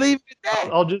 Let's just leave it at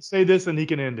that. I'll just say this and he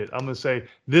can end it. I'm going to say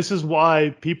this is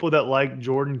why people that like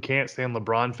Jordan can't stand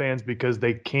LeBron fans because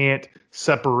they can't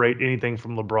separate anything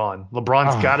from LeBron.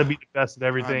 LeBron's got to be the best at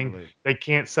everything. They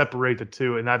can't separate the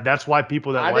two. And that's why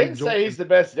people that like Jordan. I didn't say he's the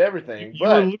best at everything.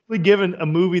 You're literally given a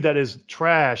movie that is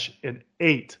trash an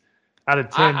 8 out of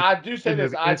 10. I do say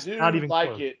this. I do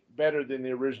like it better than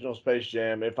the original Space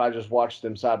Jam if I just watch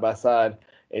them side by side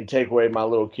and take away my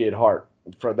little kid heart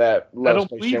for that. I don't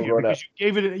believe you because you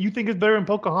gave it. You think it's better than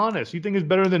Pocahontas. You think it's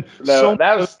better than. No,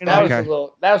 that was a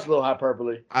little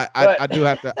hyperbole. I do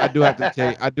have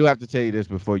to tell you this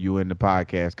before you end the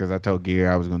podcast because I told Gary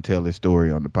I was going to tell this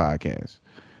story on the podcast.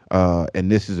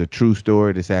 And this is a true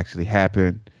story. This actually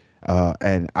happened.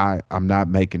 And I'm not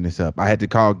making this up. I had to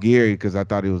call Gary because I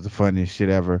thought it was the funniest shit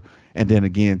ever. And then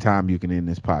again, Tom, you can end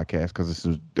this podcast because this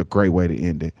is a great way to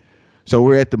end it. So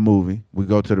we're at the movie. We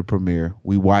go to the premiere.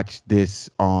 We watch this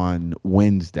on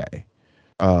Wednesday.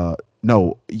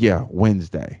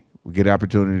 Wednesday. We get the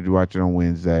opportunity to watch it on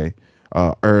Wednesday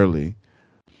early.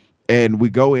 And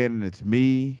we go in and it's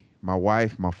me, my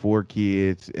wife, my 4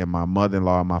 kids, and my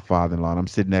mother-in-law and my father-in-law. And I'm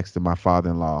sitting next to my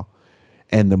father-in-law.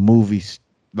 And the movie's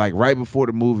like right before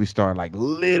the movie started, like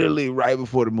literally right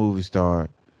before the movie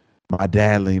started, my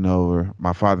dad leaned over,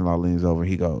 my father-in-law leans over,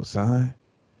 he goes, son,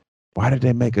 why did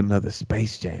they make another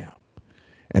Space Jam?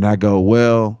 And I go,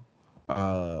 well,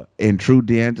 in true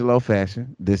D'Angelo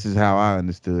fashion, this is how I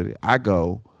understood it. I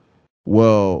go,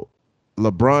 well,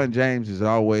 LeBron James is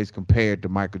always compared to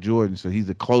Michael Jordan, so he's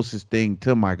the closest thing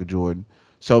to Michael Jordan.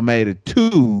 So made a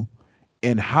 2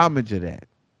 in homage of that.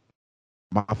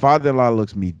 My father-in-law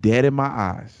looks me dead in my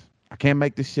eyes. I can't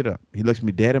make this shit up. He looks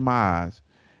me dead in my eyes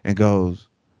and goes,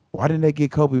 why didn't they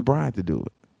get Kobe Bryant to do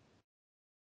it?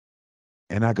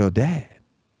 And I go, Dad,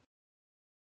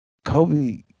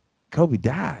 Kobe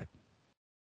died.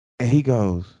 And he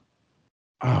goes,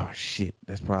 oh, shit,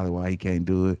 that's probably why he can't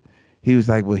do it. He was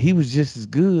like, well, he was just as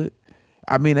good.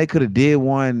 I mean, they could have did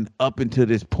one up until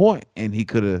this point, and he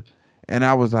could have. And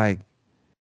I was like,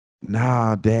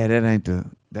 nah, Dad,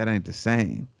 that ain't the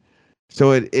same.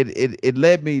 So it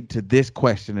led me to this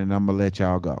question, and I'm gonna let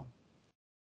y'all go.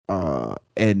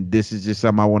 And this is just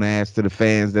something I want to ask to the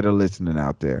fans that are listening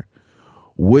out there.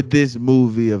 Would this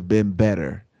movie have been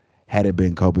better had it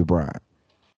been Kobe Bryant?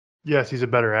 Yes, he's a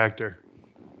better actor.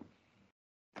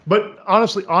 But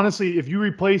honestly, if you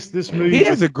replace this movie, He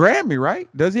has a Grammy, right?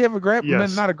 Does he have a Grammy?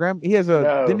 Yes. Not a Grammy. He has a.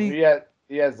 No, didn't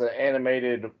he has an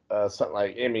animated something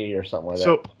like Emmy or something like that.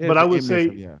 So, He but has I an would Emmy say or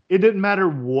something, yeah. it didn't matter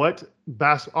what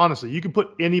honestly, you could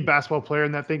put any basketball player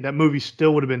in that thing. That movie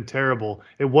still would have been terrible.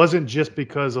 It wasn't just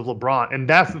because of LeBron, and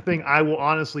that's the thing I will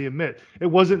honestly admit. It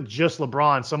wasn't just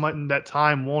LeBron. Someone in that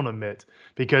time won't admit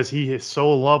because he is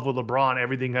so in love with LeBron.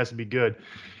 Everything has to be good.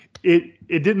 It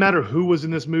didn't matter who was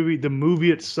in this movie. The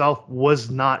movie itself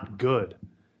was not good.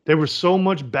 There were so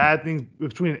much bad things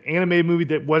between an animated movie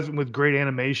that wasn't with great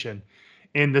animation,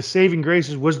 and the saving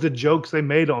graces was the jokes they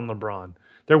made on LeBron.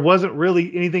 There wasn't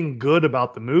really anything good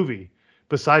about the movie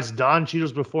besides Don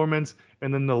Cheadle's performance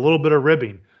and then the little bit of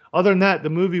ribbing. Other than that, the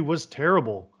movie was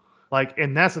terrible. Like,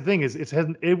 and that's the thing is if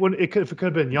it could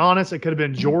have been Giannis, it could have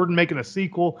been Jordan making a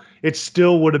sequel, it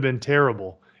still would have been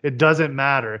terrible. It doesn't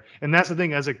matter. And that's the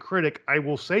thing, as a critic, I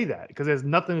will say that because it has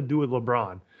nothing to do with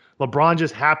LeBron. LeBron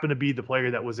just happened to be the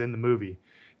player that was in the movie.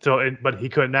 So, but he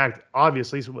couldn't act,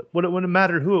 obviously. So it wouldn't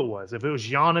matter who it was. If it was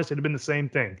Giannis, it'd have been the same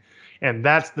thing. And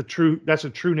that's the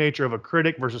true nature of a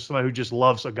critic versus somebody who just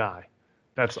loves a guy.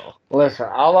 That's all. Listen,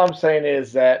 all I'm saying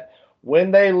is that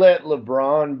when they let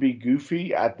LeBron be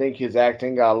goofy, I think his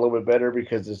acting got a little bit better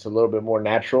because it's a little bit more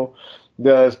natural.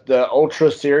 The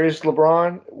ultra serious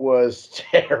LeBron was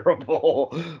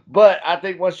terrible, but I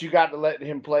think once you got to let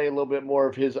him play a little bit more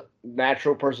of his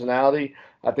natural personality,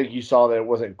 I think you saw that it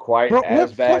wasn't quite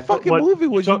as bad. What fucking movie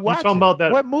was you watching? You talking about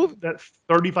that? What movie? That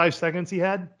 35 seconds he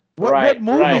had? What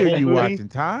movie are you watching,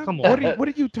 Tom? Come on. What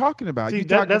are you talking about? See, you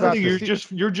that's talking about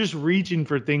you're just reaching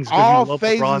for things. all you love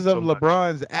phases LeBron of so much.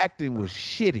 LeBron's acting was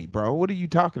shitty, bro. What are you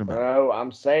talking about? No,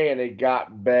 I'm saying it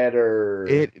got better.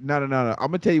 No. I'm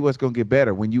gonna tell you what's gonna get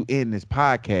better when you end this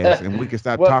podcast and we can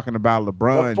stop Well, talking about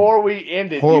LeBron. Before we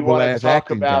end it, you horrible want to ass talk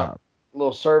acting about job. a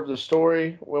little Serve the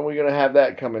Story? When we going to have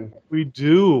that coming? We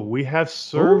do. We have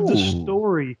Serve the Ooh.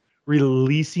 Story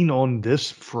releasing on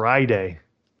this Friday.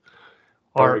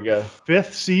 There Our we go.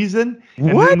 5th season.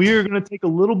 And What? then we are going to take a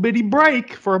little bitty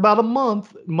break for about a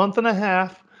month and a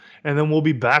half. And then we'll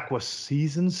be back with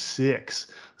season 6.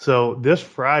 So this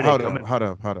Friday. Hold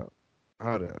up.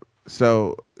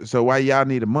 So why y'all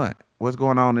need a month? What's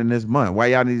going on in this month? Why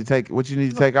y'all need to what you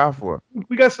need to take off for?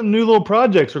 We got some new little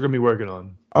projects we're going to be working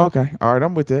on. Okay. All right.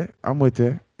 I'm with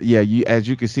that. Yeah. As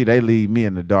you can see, they leave me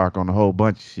in the dark on a whole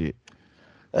bunch of shit.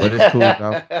 But it's cool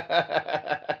though.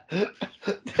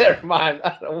 Never mind.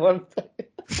 I don't want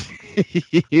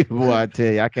to. Boy, I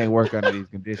tell you, I can't work under these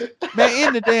conditions. Man,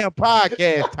 end the damn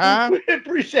podcast, Tom. We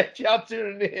appreciate y'all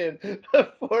tuning in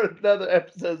for another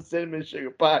episode of Cinnamon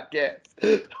Sugar Podcast.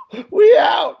 We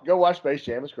out. Go watch Space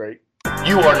Jam. It's great.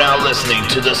 You are now listening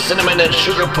to the Cinnamon and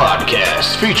Sugar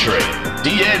Podcast featuring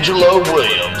D'Angelo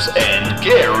Williams and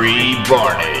Gary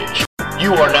Barnage.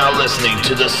 You are now listening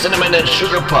to the Cinnamon and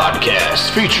Sugar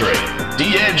Podcast featuring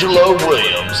D'Angelo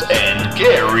Williams and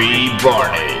Gary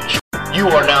Barnage. You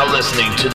are now listening to